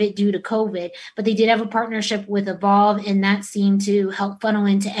 a lot of it due to COVID, but they did have a partnership with Evolve, and that seemed to help funnel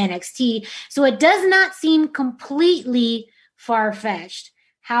into NXT. So it does not seem completely far-fetched.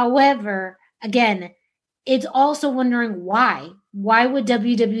 However, again, it's also wondering why. Why would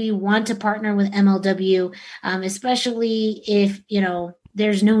WWE want to partner with MLW, especially if,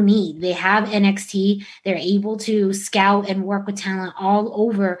 there's no need. They have NXT. They're able to scout and work with talent all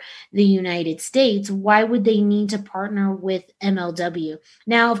over the United States. Why would they need to partner with MLW?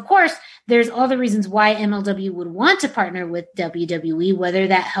 Now, of course, there's other reasons why MLW would want to partner with WWE, whether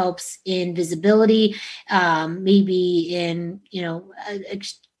that helps in visibility, maybe in,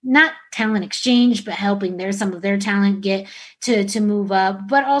 not talent exchange, but helping some of their talent get to move up.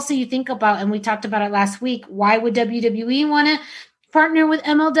 But also you think about, and we talked about it last week, why would WWE want to partner with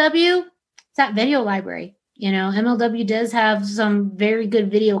MLW? It's that video library. MLW does have some very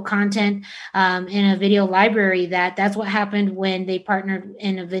good video content in a video library. That's what happened when they partnered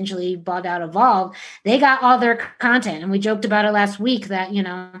and eventually bought out Evolve. They got all their content, and we joked about it last week that,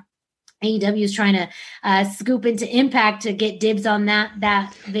 AEW is trying to scoop into Impact to get dibs on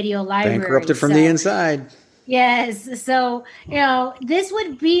that video library. Bankrupted from the inside. Yes. So, this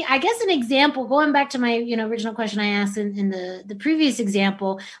would be, I guess, an example, going back to my, original question I asked in the previous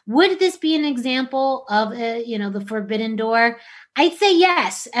example, would this be an example of, the Forbidden Door? I'd say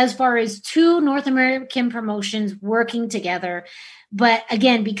yes, as far as two North American promotions working together. But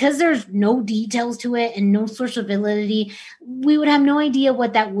again, because there's no details to it and no source of validity, we would have no idea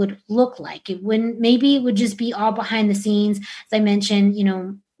what that would look like. Maybe it would just be all behind the scenes. As I mentioned,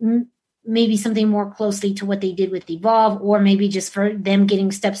 maybe something more closely to what they did with Evolve, or maybe just for them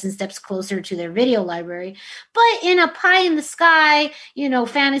getting steps and steps closer to their video library. But in a pie in the sky,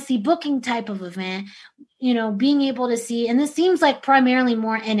 fantasy booking type of event, being able to see, and this seems like primarily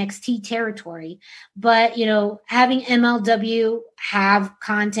more NXT territory, but, having MLW have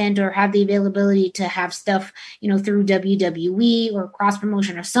content or have the availability to have stuff, through WWE or cross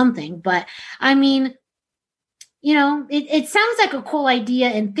promotion or something. But I mean, it sounds like a cool idea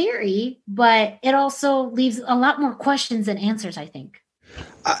in theory, but it also leaves a lot more questions than answers, I think.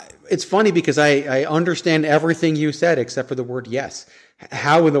 It's funny because I understand everything you said except for the word yes.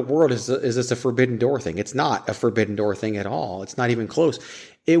 How in the world is this a Forbidden Door thing? It's not a Forbidden Door thing at all. It's not even close.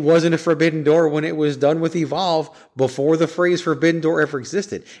 It wasn't a Forbidden Door when it was done with Evolve before the phrase Forbidden Door ever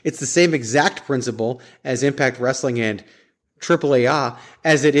existed. It's the same exact principle as Impact Wrestling and AAA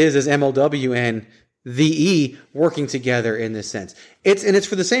as it is as MLW and the E working together in this sense. It's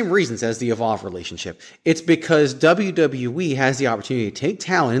for the same reasons as the Evolve relationship. It's because WWE has the opportunity to take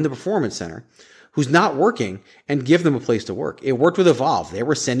talent in the Performance Center who's not working and give them a place to work. It worked with Evolve. They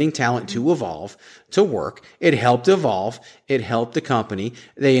were sending talent to Evolve to work. It helped Evolve. It helped the company.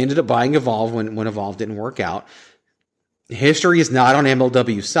 They ended up buying Evolve when Evolve didn't work out. History is not on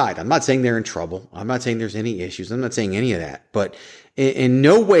MLW's side. I'm not saying they're in trouble. I'm not saying there's any issues. I'm not saying any of that. But in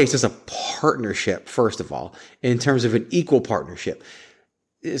no way is this a partnership, first of all, in terms of an equal partnership.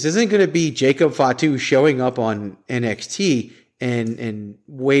 This isn't going to be Jacob Fatu showing up on NXT and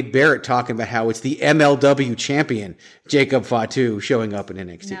Wade Barrett talking about how it's the MLW champion, Jacob Fatu, showing up in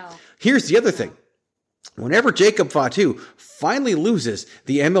NXT. No. Here's the other thing. Whenever Jacob Fatu finally loses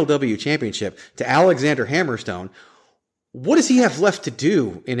the MLW championship to Alexander Hammerstone, what does he have left to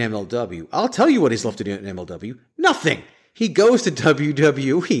do in MLW? I'll tell you what he's left to do in MLW. Nothing. He goes to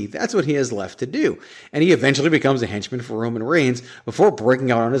WWE. That's what he has left to do. And he eventually becomes a henchman for Roman Reigns before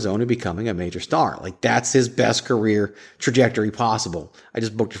breaking out on his own and becoming a major star. Like, that's his best career trajectory possible. I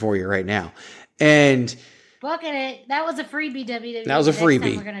just booked it for you right now. And booking it. That was a freebie, WWE. That was a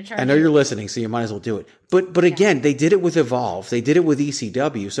freebie. I know you're listening, so you might as well do it. But again, they did it with Evolve. They did it with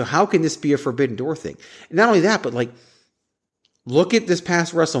ECW. So how can this be a Forbidden Door thing? And not only that, but like, look at this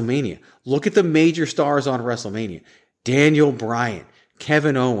past WrestleMania. Look at the major stars on WrestleMania. Daniel Bryan,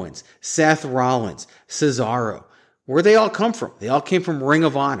 Kevin Owens, Seth Rollins, Cesaro. Where'd they all come from? They all came from Ring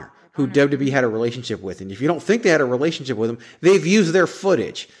of Honor, who WWE had a relationship with. And if you don't think they had a relationship with them, they've used their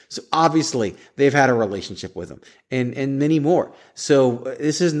footage. So obviously they've had a relationship with them and many more. So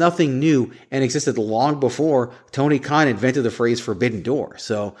this is nothing new and existed long before Tony Khan invented the phrase Forbidden Door.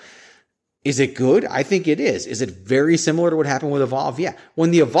 So is it good? I think it is. Is it very similar to what happened with Evolve? Yeah.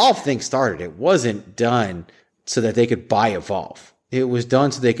 When the Evolve thing started, it wasn't done so that they could buy Evolve. It was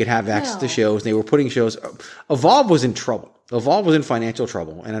done so they could have access to shows. They were putting shows. Evolve was in trouble. Evolve was in financial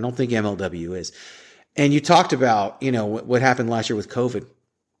trouble, and I don't think MLW is. And you talked about, what happened last year with COVID.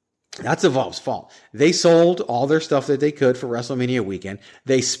 That's Evolve's fault. They sold all their stuff that they could for WrestleMania weekend.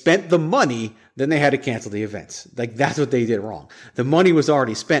 They spent the money, then they had to cancel the events. Like, that's what they did wrong. The money was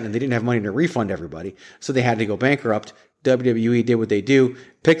already spent, and they didn't have money to refund everybody, so they had to go bankrupt. WWE did what they do,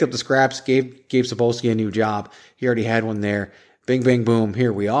 picked up the scraps, gave Sapolsky a new job. He already had one there. Bing, bang, boom,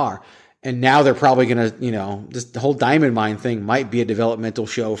 here we are. And now they're probably going to, this the whole Diamond Mine thing might be a developmental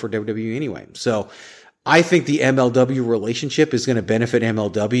show for WWE anyway. So I think the MLW relationship is going to benefit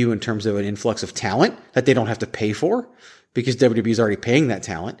MLW in terms of an influx of talent that they don't have to pay for because WWE is already paying that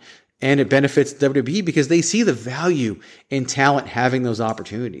talent. And it benefits WWE because they see the value in talent having those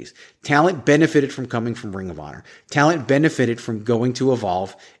opportunities. Talent benefited from coming from Ring of Honor. Talent benefited from going to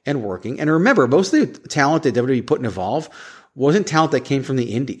Evolve and working. And remember, most of the talent that WWE put in Evolve wasn't talent that came from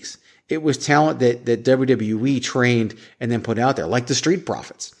the indies. It was talent that WWE trained and then put out there, like the Street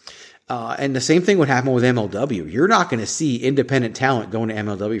Profits. And the same thing would happen with MLW. You're not going to see independent talent going to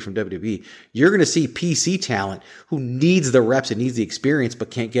MLW from WWE. You're going to see PC talent who needs the reps and needs the experience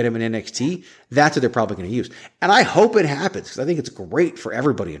but can't get them in NXT. That's what they're probably going to use. And I hope it happens because I think it's great for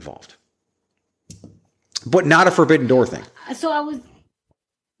everybody involved. But not a Forbidden Door thing. So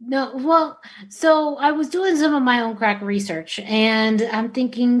No, well, so I was doing some of my own crack research and I'm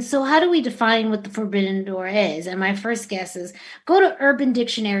thinking, so how do we define what the forbidden door is? And my first guess is go to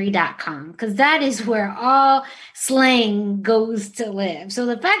urbandictionary.com because that is where all slang goes to live. So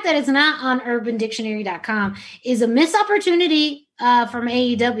the fact that it's not on urbandictionary.com is a missed opportunity from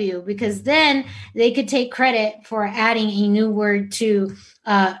AEW because then they could take credit for adding a new word to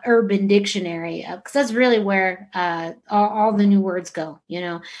Urban Dictionary because that's really where all the new words go. You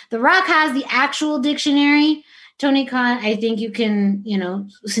know, The Rock has the actual dictionary. Tony Khan, I think you can,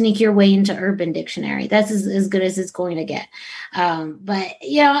 sneak your way into Urban Dictionary. That's as good as it's going to get. But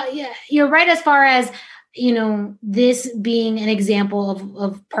yeah, you're right as far as this being an example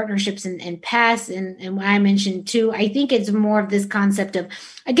of partnerships and past and what I mentioned too. I think it's more of this concept of,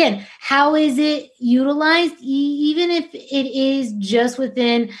 again, how is it utilized, even if it is just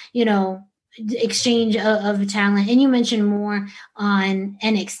within, exchange of talent. And you mentioned more on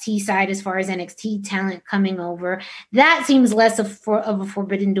NXT side as far as NXT talent coming over. That seems less of a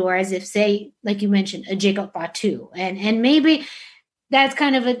forbidden door, as if, say, like you mentioned, a Jacob Fatu. And maybe that's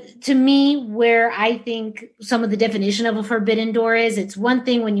kind of to me, where I think some of the definition of a forbidden door is. It's one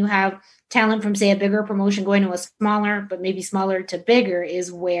thing when you have talent from, say, a bigger promotion going to a smaller, but maybe smaller to bigger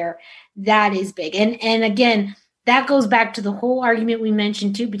is where that is big. And again, that goes back to the whole argument we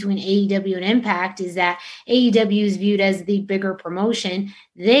mentioned too between AEW and Impact is that AEW is viewed as the bigger promotion.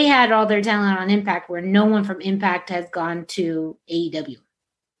 They had all their talent on Impact where no one from Impact has gone to AEW.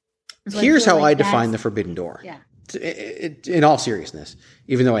 So here's how I define the forbidden door. Yeah. In all seriousness,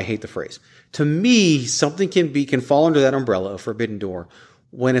 even though I hate the phrase, to me, something can fall under that umbrella of forbidden door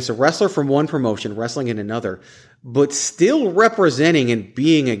when it's a wrestler from one promotion wrestling in another, but still representing and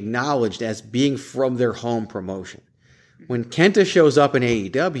being acknowledged as being from their home promotion. When Kenta shows up in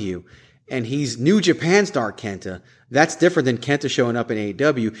AEW and he's New Japan star Kenta, that's different than Kenta showing up in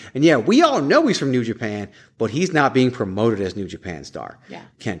AEW. And yeah, we all know he's from New Japan, but he's not being promoted as New Japan star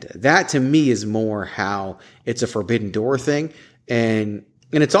Kenta. That to me is more how it's a forbidden door thing. And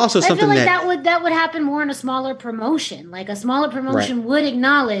it's also something I feel like that would happen more in a smaller promotion. Like a smaller promotion would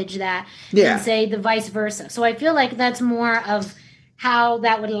acknowledge that than say the vice versa. So I feel like that's more of how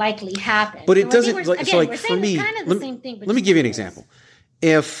that would likely happen. But it doesn't for me, kind of the same thing. Let me give you an example.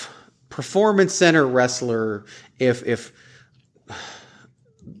 If Performance Center wrestler, if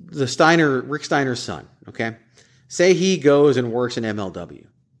the Rick Steiner's son, okay, say he goes and works in MLW,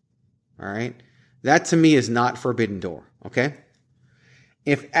 all right, that to me is not forbidden door, okay?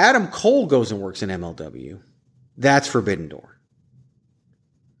 If Adam Cole goes and works in MLW, that's forbidden door.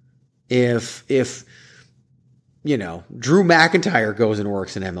 If Drew McIntyre goes and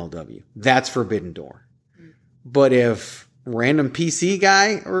works in MLW, that's forbidden door. But if random PC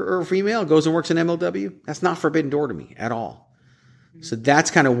guy or female goes and works in MLW, that's not forbidden door to me at all. So that's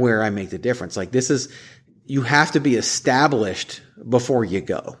kind of where I make the difference. Like you have to be established before you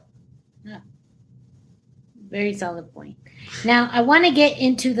go. Yeah. Very solid point. Now, I want to get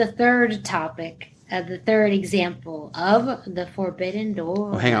into the third topic, the third example of the forbidden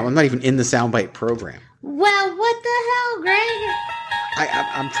door. Oh, hang on. I'm not even in the Soundbite program. Well, what the hell, Greg?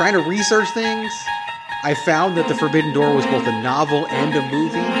 I'm trying to research things. I found that the Forbidden Door was both a novel and a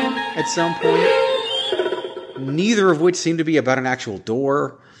movie at some point, neither of which seemed to be about an actual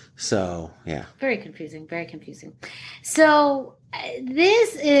door. So, yeah. Very confusing, very confusing. So,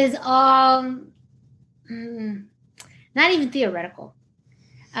 this is not even theoretical.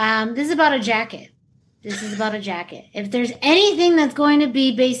 This is about a jacket. If there's anything that's going to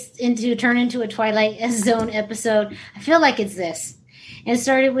be turn into a Twilight Zone episode, I feel like it's this. And it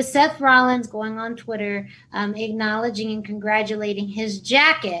started with Seth Rollins going on Twitter, acknowledging and congratulating his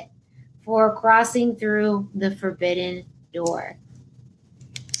jacket for crossing through the forbidden door.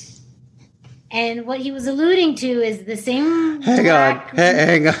 And what he was alluding to is the same. Hang on.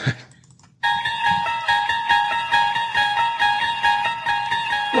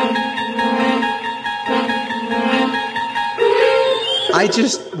 I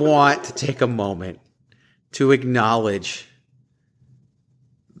just want to take a moment to acknowledge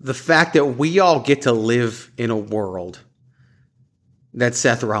the fact that we all get to live in a world that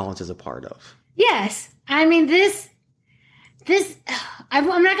Seth Rollins is a part of. Yes. I mean,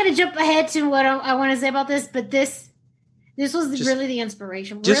 I'm not going to jump ahead to what I want to say about this, but this was really the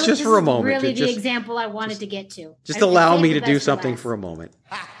inspiration. Just for a moment. Really the example I wanted to get to. Just allow me to do something for a moment.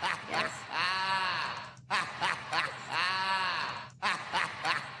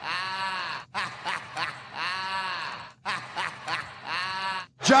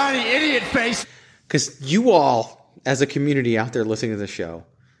 Johnny Idiot Face. Because you all, as a community out there listening to the show,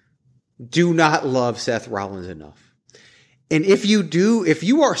 do not love Seth Rollins enough. And if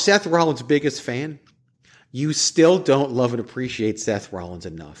you are Seth Rollins' biggest fan, you still don't love and appreciate Seth Rollins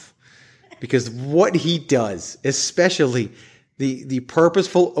enough. Because what he does, especially the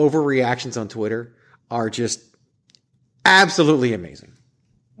purposeful overreactions on Twitter, are just absolutely amazing.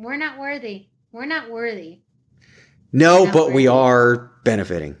 We're not worthy. We're not worthy. No, but we are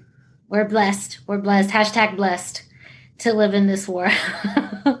benefiting. We're blessed. We're blessed. Hashtag blessed to live in this world.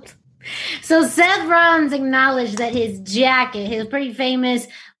 So Seth Rollins acknowledged that his jacket, his pretty famous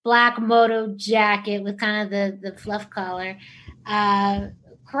black moto jacket with kind of the fluff collar,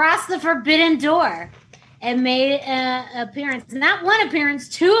 crossed the forbidden door and made an appearance. Not one appearance,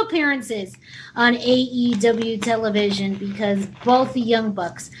 2 appearances on AEW television, because both the Young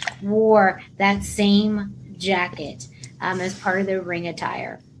Bucks wore that same jacket as part of their ring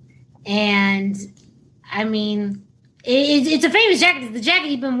attire. And, I mean, it's a famous jacket. It's the jacket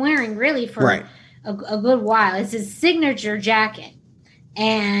he's been wearing really for a good while. It's his signature jacket.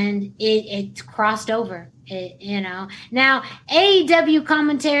 And it crossed over. Now AEW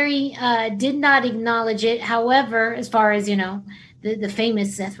commentary did not acknowledge it. However, as far as the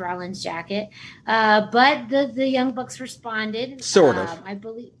famous Seth Rollins jacket, but the Young Bucks responded. Sort of, I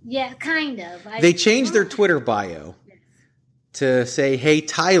believe. Yeah, kind of. They changed their Twitter bio to say, "Hey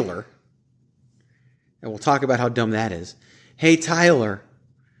Tyler," and we'll talk about how dumb that is. Hey Tyler,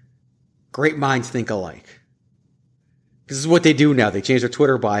 great minds think alike. This is what they do now. They change their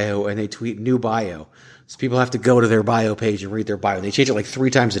Twitter bio and they tweet new bio. So people have to go to their bio page and read their bio. They change it like 3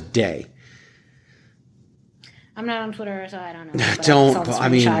 times a day. I'm not on Twitter, so I don't know. I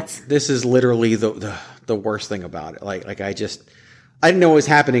mean, this is literally the worst thing about it. Like I didn't know what was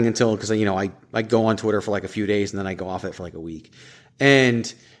happening until, because I go on Twitter for like a few days and then I go off it for like a week,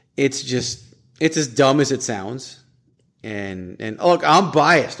 and it's as dumb as it sounds. And look, I'm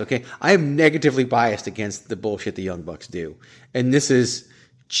biased, okay? I am negatively biased against the bullshit the Young Bucks do. And this is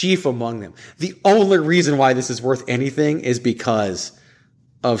chief among them. The only reason why this is worth anything is because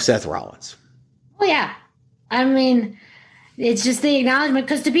of Seth Rollins. Oh, yeah. I mean, it's just the acknowledgement.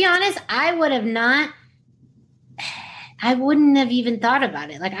 Because to be honest, I wouldn't have even thought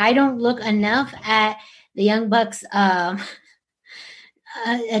about it. Like, I don't look enough at the Young Bucks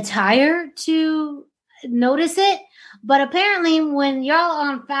attire to notice it. But apparently when y'all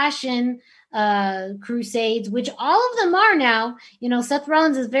on fashion crusades, which all of them are now, Seth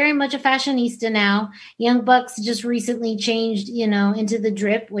Rollins is very much a fashionista now. Young Bucks just recently changed, into the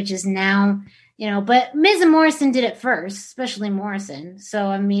drip, which is now, but Miz and Morrison did it first, especially Morrison. So,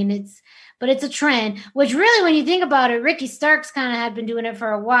 I mean, it's a trend, which really, when you think about it, Ricky Starks kind of had been doing it for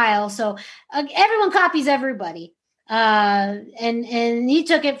a while. So everyone copies everybody. And he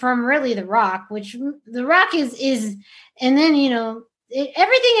took it from really The Rock, which The Rock is, and then,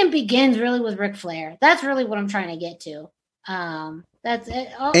 everything begins really with Ric Flair. That's really what I'm trying to get to. That's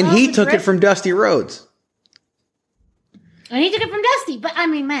it. And he took it from Dusty Rhodes. And he took it from Dusty, but I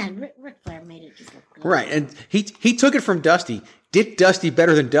mean, man, Ric Flair made it just look good. Right, and he took it from Dusty, did Dusty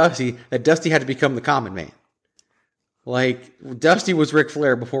better than Dusty, that Dusty had to become the common man. Like, Dusty was Ric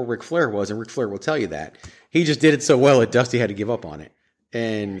Flair before Ric Flair was, and Ric Flair will tell you that. He just did it so well that Dusty had to give up on it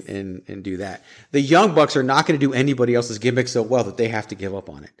and do that. The Young Bucks are not going to do anybody else's gimmick so well that they have to give up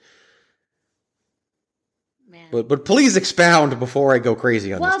on it. Man. But please expound before I go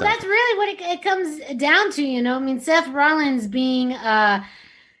crazy on this stuff. Well, that's really what it comes down to, I mean, Seth Rollins being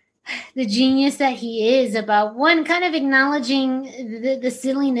the genius that he is, about one, kind of acknowledging the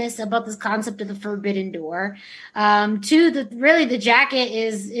silliness about this concept of the forbidden door. 2, the jacket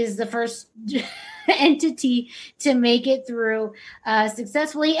is the first entity to make it through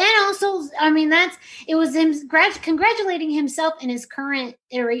successfully. And also, I mean, it was him congratulating himself in his current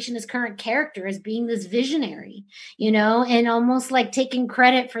iteration, his current character, as being this visionary, and almost like taking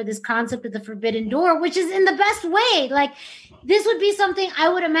credit for this concept of the forbidden door, which is in the best way. Like, this would be something I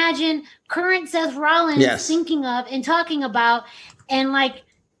would imagine current Seth Rollins thinking of and talking about. And like,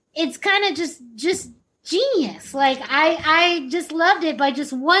 it's kind of just genius. Like, I just loved it by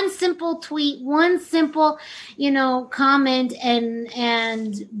just one simple tweet, one simple, comment,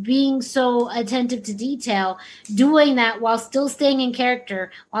 and being so attentive to detail, doing that while still staying in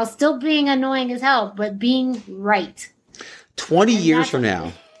character, while still being annoying as hell, but being right. 20 years from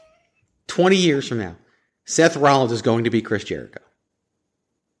now, Seth Rollins is going to be Chris Jericho.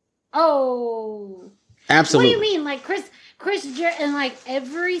 Oh. Absolutely. What do you mean? Like Chris Jericho, in like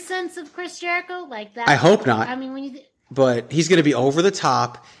every sense of Chris Jericho? Like that? I hope not. I mean, but he's going to be over the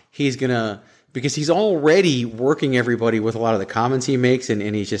top. He's going to, because he's already working everybody with a lot of the comments he makes, and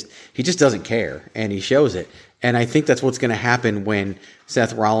he just doesn't care, and he shows it. And I think that's what's going to happen when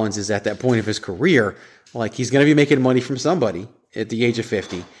Seth Rollins is at that point of his career Like, he's going to be making money from somebody at the age of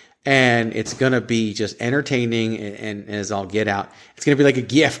 50. And it's going to be just entertaining and as I'll get out. It's going to be like a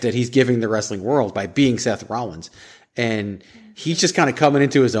gift that he's giving the wrestling world by being Seth Rollins. And he's just kind of coming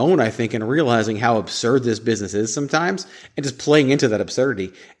into his own, I think, and realizing how absurd this business is sometimes and just playing into that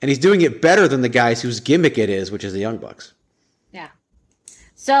absurdity. And he's doing it better than the guys whose gimmick it is, which is the Young Bucks. Yeah.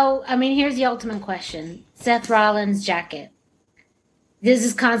 So, I mean, here's the ultimate question. Seth Rollins' jacket. Does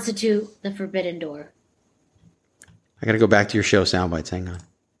this constitute the Forbidden Door? I got to go back to your show soundbites. Hang on.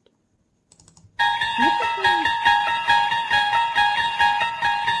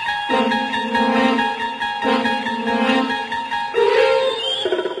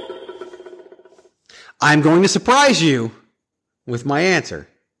 I'm going to surprise you with my answer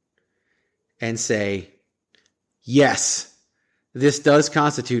and say, yes, this does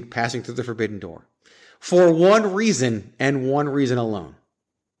constitute passing through the Forbidden Door for one reason and one reason alone.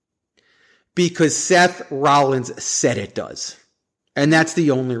 Because Seth Rollins said it does. And that's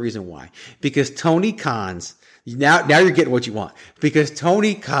the only reason why. Because Tony Khan's, now you're getting what you want. Because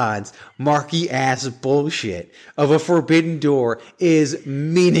Tony Khan's marky ass bullshit of a Forbidden Door is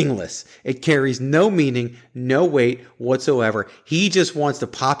meaningless. It carries no meaning, no weight whatsoever. He just wants to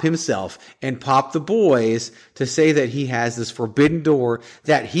pop himself and pop the boys to say that he has this Forbidden Door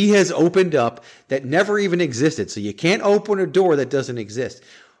that he has opened up that never even existed. So you can't open a door that doesn't exist.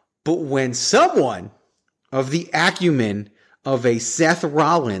 But when someone of the acumen of a Seth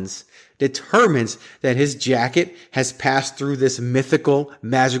Rollins determines that his jacket has passed through this mythical,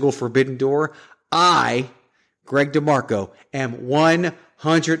 magical Forbidden Door, I, Greg DeMarco, am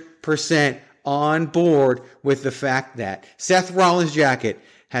 100% on board with the fact that Seth Rollins' jacket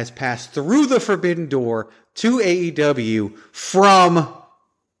has passed through the Forbidden Door to AEW from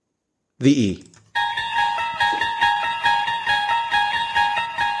the E.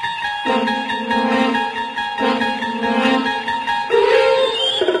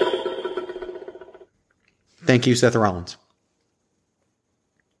 Thank you, Seth Rollins.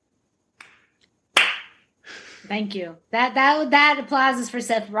 Thank you. That applause is for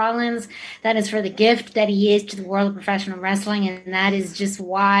Seth Rollins. That is for the gift that he is to the world of professional wrestling, and that is just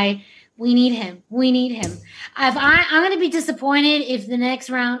why we need him. We need him. I'm going to be disappointed if the next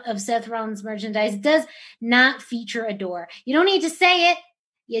round of Seth Rollins merchandise does not feature a door. You don't need to say it.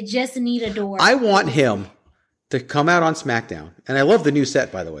 You just need a door. I want him to come out on SmackDown, and I love the new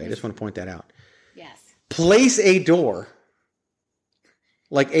set, by the way. I just want to point that out. Yes. Place a door,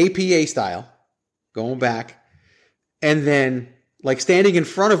 like APA style, going back, and then like standing in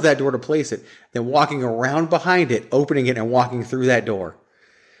front of that door to place it, then walking around behind it, opening it, and walking through that door.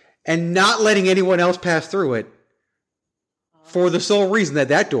 And not letting anyone else pass through it for the sole reason that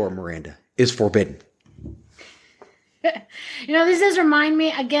that door, Miranda, is forbidden. You know, this does remind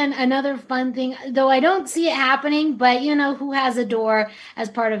me, again, another fun thing, though I don't see it happening, but you know who has a door as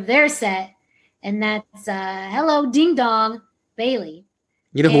part of their set, and that's, hello, Ding Dong, Bailey.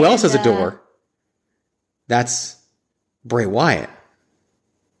 You know who else has a door? That's Bray Wyatt.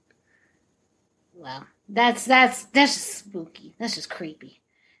 Well, that's just spooky. That's just creepy.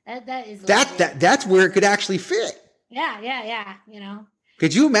 That's where it could actually fit. Yeah. You know.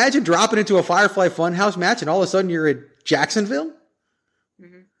 Could you imagine dropping into a Firefly Funhouse match and all of a sudden you're at Jacksonville?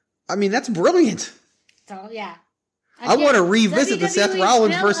 Mm-hmm. I mean, that's brilliant. So yeah. I want to revisit the Seth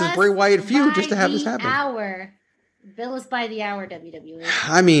Rollins versus Bray Wyatt feud just to have this happen. Bill us by the hour, WWE.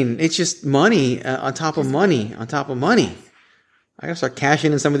 I mean, it's just money on top of money on top of money. I gotta start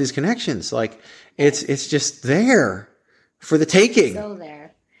cashing in some of these connections. Like it's just there for the taking. So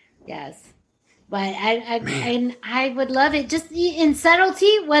there, yes. But I would love it just in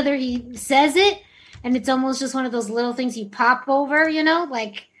subtlety, whether he says it, and it's almost just one of those little things you pop over, you know,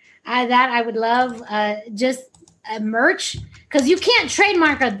 like I would love just a merch, because you can't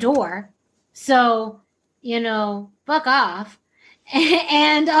trademark a door, so you know, fuck off.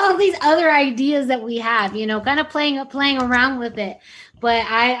 And all these other ideas that we have, you know, kind of playing around with it. But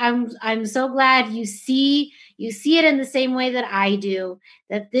I'm so glad you see it in the same way that I do,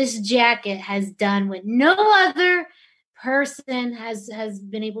 that this jacket has done what no other person has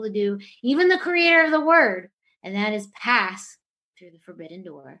been able to do, even the creator of the word, and that is pass through the Forbidden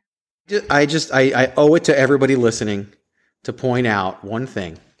Door. I owe it to everybody listening to point out one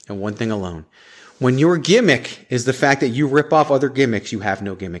thing and one thing alone. When your gimmick is the fact that you rip off other gimmicks, you have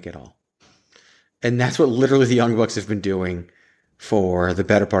no gimmick at all. And that's what literally the Young Bucks have been doing for the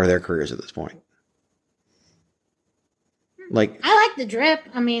better part of their careers at this point. Like, I like the drip.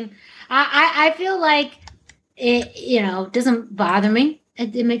 I mean, I feel like it, you know, doesn't bother me.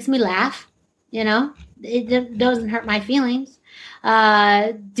 It makes me laugh, you know. It doesn't hurt my feelings.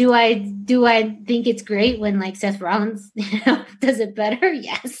 Do I think it's great when like Seth Rollins does it better?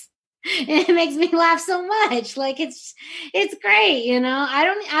 Yes. And it makes me laugh so much. Like it's great,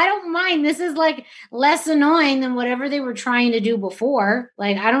 I don't mind. This is like less annoying than whatever they were trying to do before.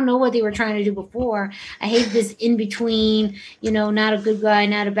 Like I don't know what they were trying to do before. I hate this in between, not a good guy,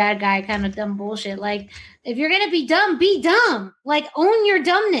 not a bad guy kind of dumb bullshit. Like if you're gonna be dumb, be dumb. Like own your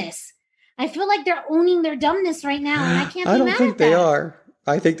dumbness. I feel like they're owning their dumbness right now, and I can't. I don't think they are.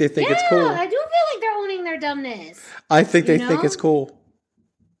 I think they think it's cool. I do feel like they're owning their dumbness. I think they think it's cool.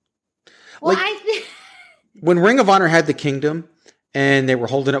 Well, like, when Ring of Honor had the Kingdom and they were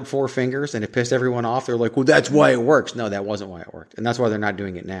holding up 4 fingers and it pissed everyone off, they're like, well, that's why it works. No, that wasn't why it worked. And that's why they're not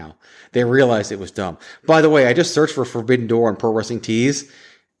doing it now. They realized it was dumb. By the way, I just searched for Forbidden Door on Pro Wrestling Tees,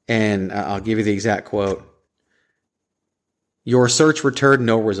 and I'll give you the exact quote. Your search returned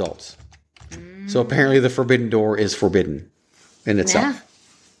no results. So apparently the Forbidden Door is forbidden in itself.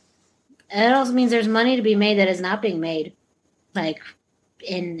 Yeah. It also means there's money to be made that is not being made. Like,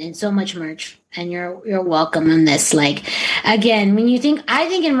 in so much merch, and you're welcome on this. Like again, I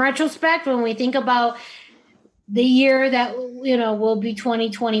think in retrospect, when we think about the year that will be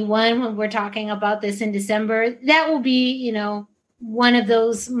 2021, when we're talking about this in December, that will be one of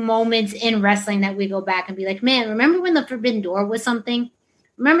those moments in wrestling that we go back and be like, man, remember when the Forbidden Door was something?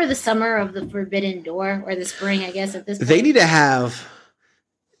 Remember the summer of the Forbidden Door, or the spring, I guess at this point? They need to have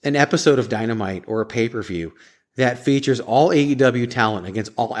an episode of Dynamite or a pay-per-view that features all AEW talent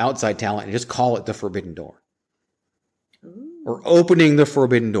against all outside talent, and just call it the Forbidden Door. Ooh. Or opening the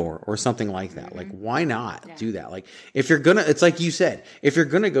Forbidden Door or something like that. Mm-hmm. Like, why not do that? Like, if you're gonna, it's like you said, if you're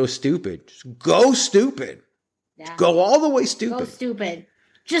gonna go stupid, just go stupid. Yeah. Just go all the way stupid. Go stupid.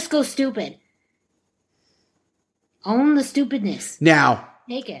 Just go stupid. Own the stupidness. Now,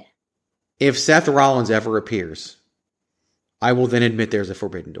 take it. If Seth Rollins ever appears, I will then admit there's a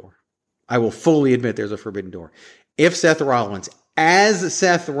Forbidden Door. I will fully admit there's a Forbidden Door. If Seth Rollins, as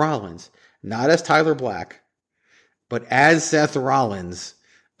Seth Rollins, not as Tyler Black, but as Seth Rollins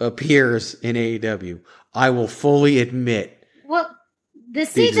appears in AEW, I will fully admit. Well, the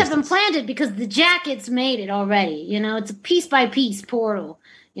seeds have been planted because the jacket's made it already. It's a piece by piece portal.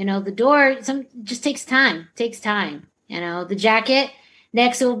 The door just takes time. The jacket,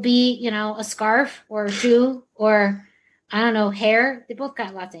 next it will be, a scarf or a shoe or, I don't know, hair. They both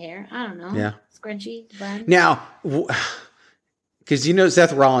got lots of hair. I don't know. Yeah. Scrunchy, bun. Now, because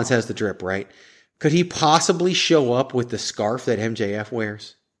Seth Rollins has the drip, right? Could he possibly show up with the scarf that MJF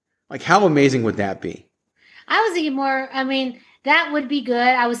wears? Like, how amazing would that be? I was thinking more, that would be good.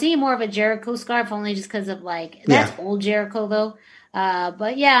 I was thinking more of a Jericho scarf, only just because of that's old Jericho though.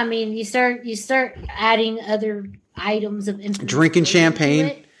 But yeah, you start adding other items of information. Drinking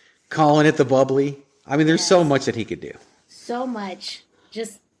champagne, calling it the bubbly. There's so much that he could do. So much.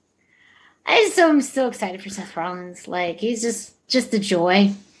 I'm so excited for Seth Rollins. Like, he's just a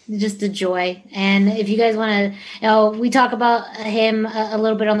joy. Just a joy. And if you guys want to, we talk about him a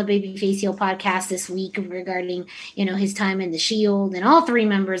little bit on the Babyface Heel podcast this week regarding, his time in the Shield and all 3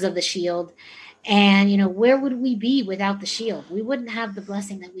 members of the Shield. And, where would we be without the Shield? We wouldn't have the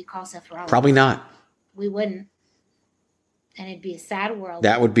blessing that we call Seth Rollins. Probably not. We wouldn't. And it'd be a sad world.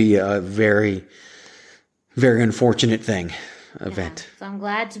 That would be a very, very unfortunate event. So I'm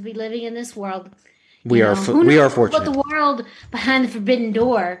glad to be living in this world. We are fortunate. What the world behind the Forbidden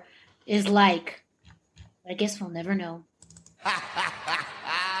Door is like. I guess we'll never know.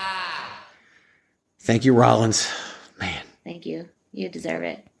 Thank you, Rollins. Man. Thank you. You deserve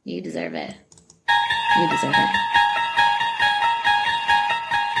it. You deserve it. You deserve it.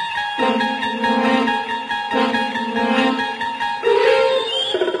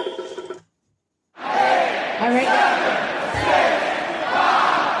 All right.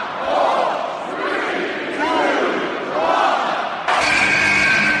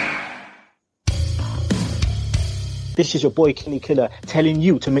 This is your boy Kenny Killer telling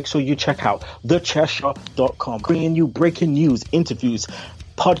you to make sure you check out thechairshot.com, bringing you breaking news, interviews,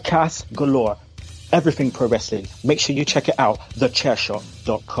 podcasts galore, everything pro wrestling. Make sure you check it out,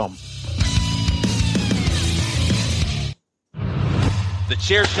 thechairshot.com.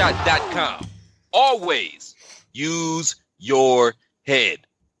 Thechairshot.com. Always use your head.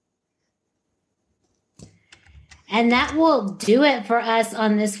 And that will do it for us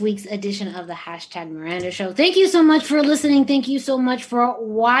on this week's edition of the Hashtag Miranda Show. Thank you so much for listening. Thank you so much for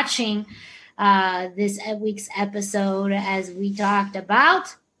watching this week's episode as we talked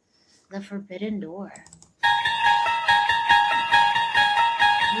about the Forbidden Door.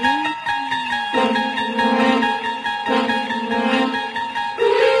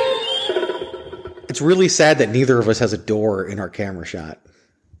 It's It's really sad that neither of us has a door in our camera shot.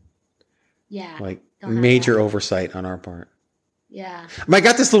 Yeah. Like major oversight on our part. Yeah. I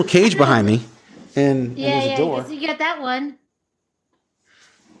got this little cage behind me, and there's a door. You get that one.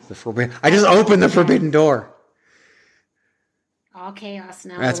 I just opened the forbidden door. All chaos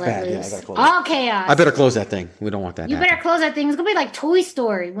now. That's bad. Yeah, I gotta close all chaos. I better close that thing. We don't want that. You better close that thing. It's gonna be like Toy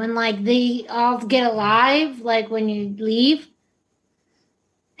Story when like they all get alive, like when you leave,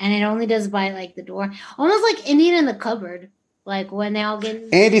 and it only does by like the door, almost like Indian in the cupboard, like when they all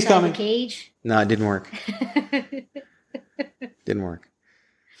get Andy's coming. The cage. No, it didn't work. Didn't work.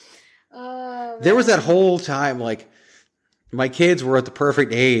 There was that whole time, like my kids were at the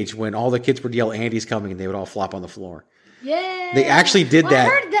perfect age when all the kids would yell, "Andy's coming," and they would all flop on the floor. Yeah, they actually did that.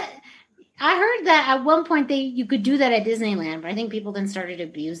 I heard that at one point you could do that at Disneyland, but I think people then started to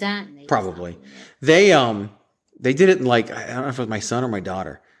abuse that. And Probably. They did it in like, I don't know if it was my son or my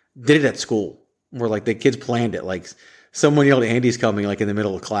daughter, did it at school where like the kids planned it. Like someone yelled, "Andy's coming," like in the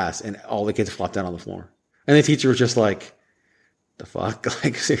middle of class, and all the kids flopped down on the floor. And the teacher was just like, "The fuck?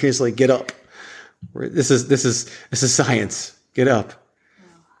 Like seriously, get up. This is science. Get up."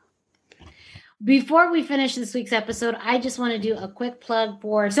 Before we finish this week's episode, I just want to do a quick plug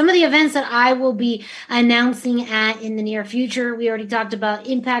for some of the events that I will be announcing in the near future. We already talked about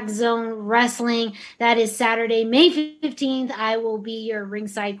Impact Zone Wrestling. That is Saturday, May 15th. I will be your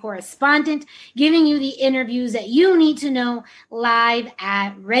ringside correspondent, giving you the interviews that you need to know live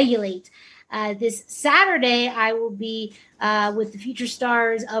at Regulate. This Saturday, I will be with the future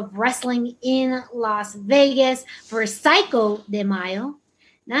stars of wrestling in Las Vegas for Psycho de Mayo.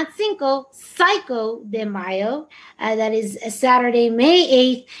 Not Cinco, Psycho de Mayo. That is Saturday, May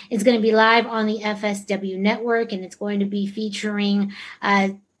 8th. It's going to be live on the FSW network, and it's going to be featuring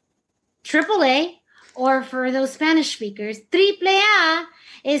AAA, or for those Spanish speakers, Triple A,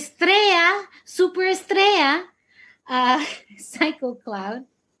 Estrella, Super Estrella, Psycho Cloud,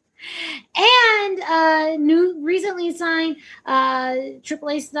 and recently signed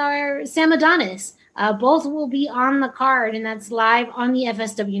AAA star Sam Adonis. Both will be on the card, and that's live on the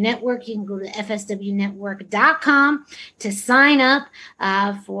FSW network. You can go to fswnetwork.com to sign up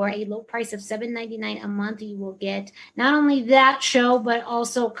for a low price of $7.99 a month. You will get not only that show, but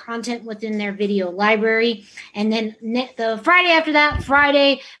also content within their video library. And then the Friday after that,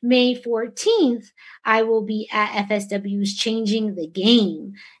 Friday, May 14th, I will be at FSW's Changing the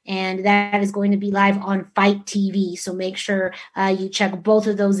Game, and that is going to be live on Fight TV. So make sure you check both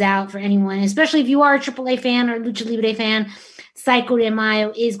of those out for anyone, especially if you are a AAA fan or Lucha Libre fan. Psycho de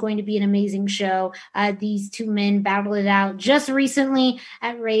Mayo is going to be an amazing show. These two men battled it out just recently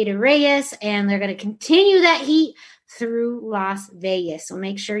at Rey de Reyes, and they're going to continue that heat through Las Vegas. So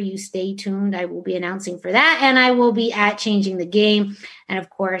make sure you stay tuned. I will be announcing for that, and I will be at Changing the Game. And of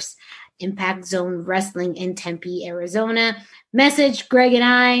course, Impact Zone Wrestling in Tempe, Arizona. Message Greg and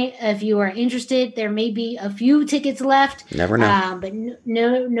I if you are interested. There may be a few tickets left. Never know. But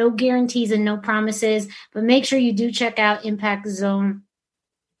no guarantees and no promises. But make sure you do check out Impact Zone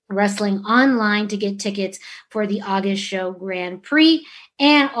Wrestling online to get tickets for the August show Grand Prix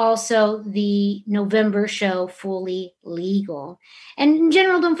and also the November show Fully Legal. And in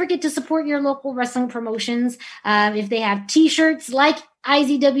general, don't forget to support your local wrestling promotions. If they have t-shirts like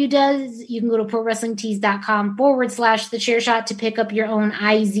IZW does, you can go to prowrestlingtees.com/thechairshot to pick up your own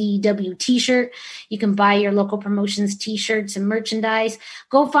IZW t-shirt. You can buy your local promotions t-shirts and merchandise.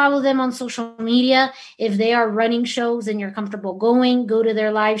 Go follow them on social media. If they are running shows and you're comfortable going, go to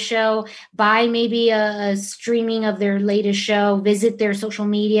their live show, buy maybe a streaming of their latest show, visit their social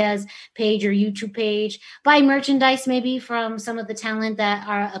medias page or YouTube page, buy merchandise maybe from some of the talent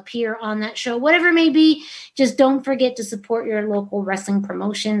that appear on that show, whatever it may be. Just don't forget to support your local wrestling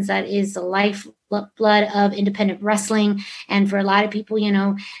promotions. That is the lifeblood of independent wrestling. And for a lot of people,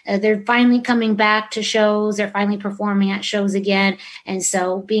 they're finally coming back to shows. They're finally performing at shows again. And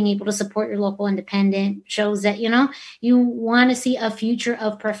so being able to support your local independent shows that, you want to see a future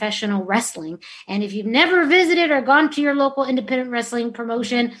of professional wrestling. And if you've never visited or gone to your local independent wrestling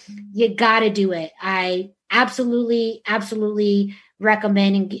promotion, you got to do it. I absolutely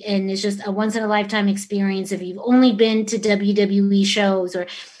recommend, and it's just a once in a lifetime experience. If you've only been to WWE shows or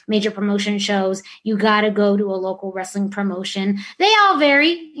major promotion shows, you got to go to a local wrestling promotion. They all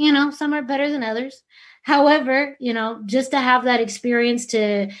vary, some are better than others. However, just to have that experience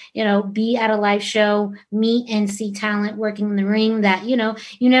to, be at a live show, meet and see talent working in the ring that,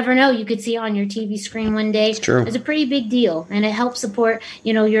 you never know, you could see on your TV screen one day. It's true. It's a pretty big deal, and it helps support,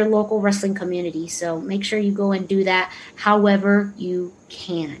 your local wrestling community. So make sure you go and do that however you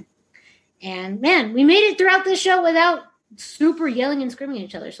can. And man, we made it throughout this show without super yelling and screaming at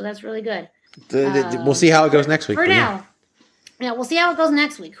each other. So that's really good. We'll see how it goes next week. For now. Yeah, we'll see how it goes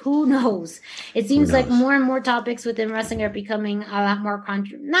next week. Who knows? It seems like more and more topics within wrestling are becoming a lot more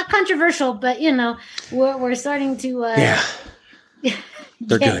not controversial, but we're starting to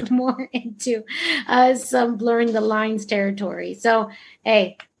They're get good. more into some blurring the lines territory. So,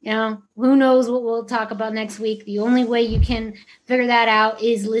 hey, who knows what we'll talk about next week? The only way you can figure that out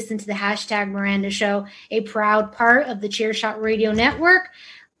is listen to the hashtag Miranda Show, a proud part of the Chairshot Radio Network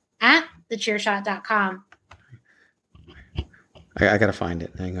at thechairshot.com. I gotta find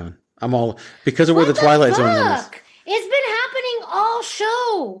it. Hang on. I'm all because of where the Twilight Zone is. It's been happening all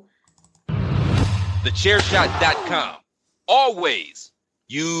show. Thechairshot.com. Always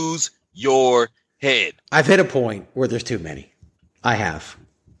use your head. I've hit a point where there's too many. I have.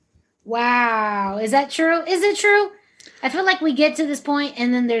 Wow. Is that true? Is it true? I feel like we get to this point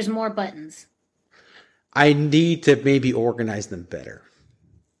and then there's more buttons. I need to maybe organize them better.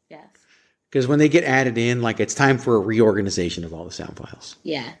 Yes. Because when they get added in, like it's time for a reorganization of all the sound files.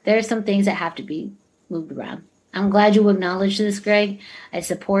 Yeah. There's some things that have to be moved around. I'm glad you acknowledged this, Greg. I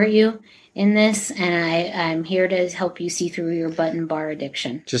support you in this, and I'm here to help you see through your button bar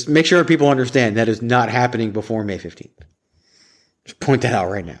addiction. Just make sure people understand that is not happening before May 15th. Just point that out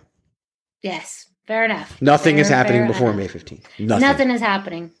right now. Yes, fair enough. Nothing is happening before May 15th. Nothing is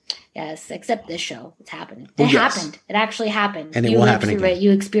happening. Yes, except this show. It's happening. It happened. It actually happened. And it will happen again.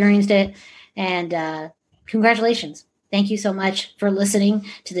 You experienced it, and congratulations. Thank you so much for listening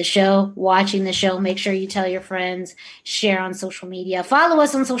to the show, watching the show. Make sure you tell your friends, share on social media. Follow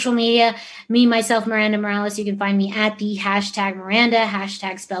us on social media. Me, myself, Miranda Morales. You can find me at the hashtag Miranda,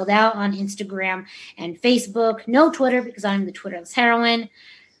 hashtag spelled out on Instagram and Facebook. No Twitter because I'm the Twitterless heroine.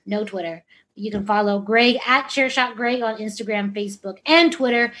 No Twitter. You can follow Greg at Chairshot Greg on Instagram, Facebook, and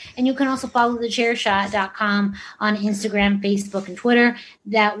Twitter. And you can also follow thechairshot.com on Instagram, Facebook, and Twitter.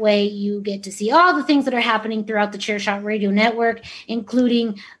 That way you get to see all the things that are happening throughout the Chairshot Radio Network,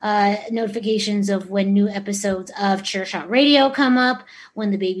 including notifications of when new episodes of Chairshot Radio come up,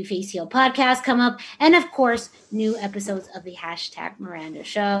 when the Babyface Heel podcast come up, and of course, new episodes of the hashtag Miranda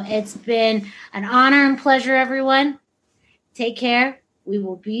Show. It's been an honor and pleasure, everyone. Take care. We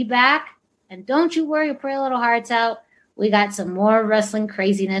will be back. And don't you worry, pray little hearts out. We got some more wrestling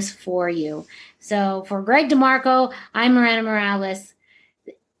craziness for you. So for Greg DeMarco, I'm Miranda Morales.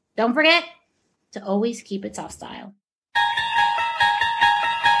 Don't forget to always keep it soft style.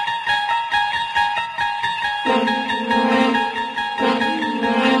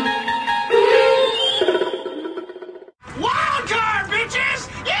 Wild card, bitches!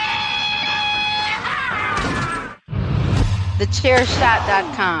 Yeah!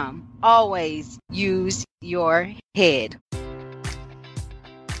 Thechairshot.com. Always use your head.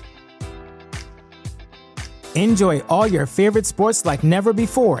 Enjoy all your favorite sports like never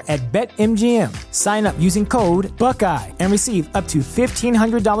before at BetMGM. Sign up using code Buckeye and receive up to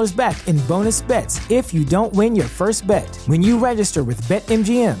 $1,500 back in bonus bets if you don't win your first bet. When you register with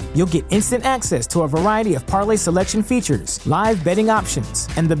BetMGM, you'll get instant access to a variety of parlay selection features, live betting options,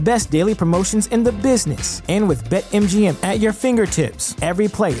 and the best daily promotions in the business. And with BetMGM at your fingertips, every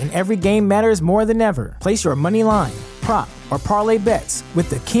play and every game matters more than ever. Place your money line, prop, or parlay bets with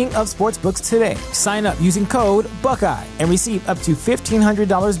the king of sportsbooks today. Sign up using code Buckeye and receive up to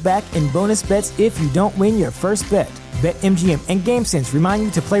 $1,500 back in bonus bets if you don't win your first bet. BetMGM and GameSense remind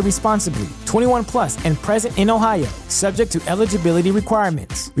you to play responsibly. 21 plus and present in Ohio, subject to eligibility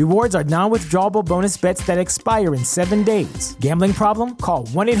requirements. Rewards are non-withdrawable bonus bets that expire in 7 days. Gambling problem? Call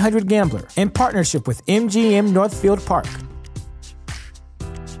 1-800-GAMBLER in partnership with MGM Northfield Park.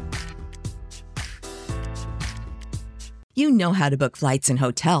 You know how to book flights and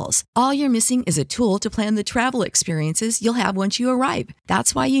hotels. All you're missing is a tool to plan the travel experiences you'll have once you arrive.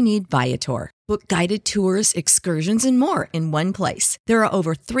 That's why you need Viator. Book guided tours, excursions, and more in one place. There are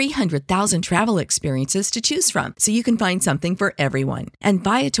over 300,000 travel experiences to choose from, so you can find something for everyone. And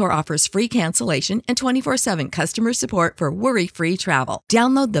Viator offers free cancellation and 24/7 customer support for worry-free travel.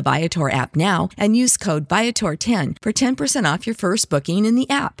 Download the Viator app now and use code Viator10 for 10% off your first booking in the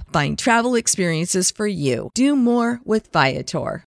app. Find travel experiences for you. Do more with Viator.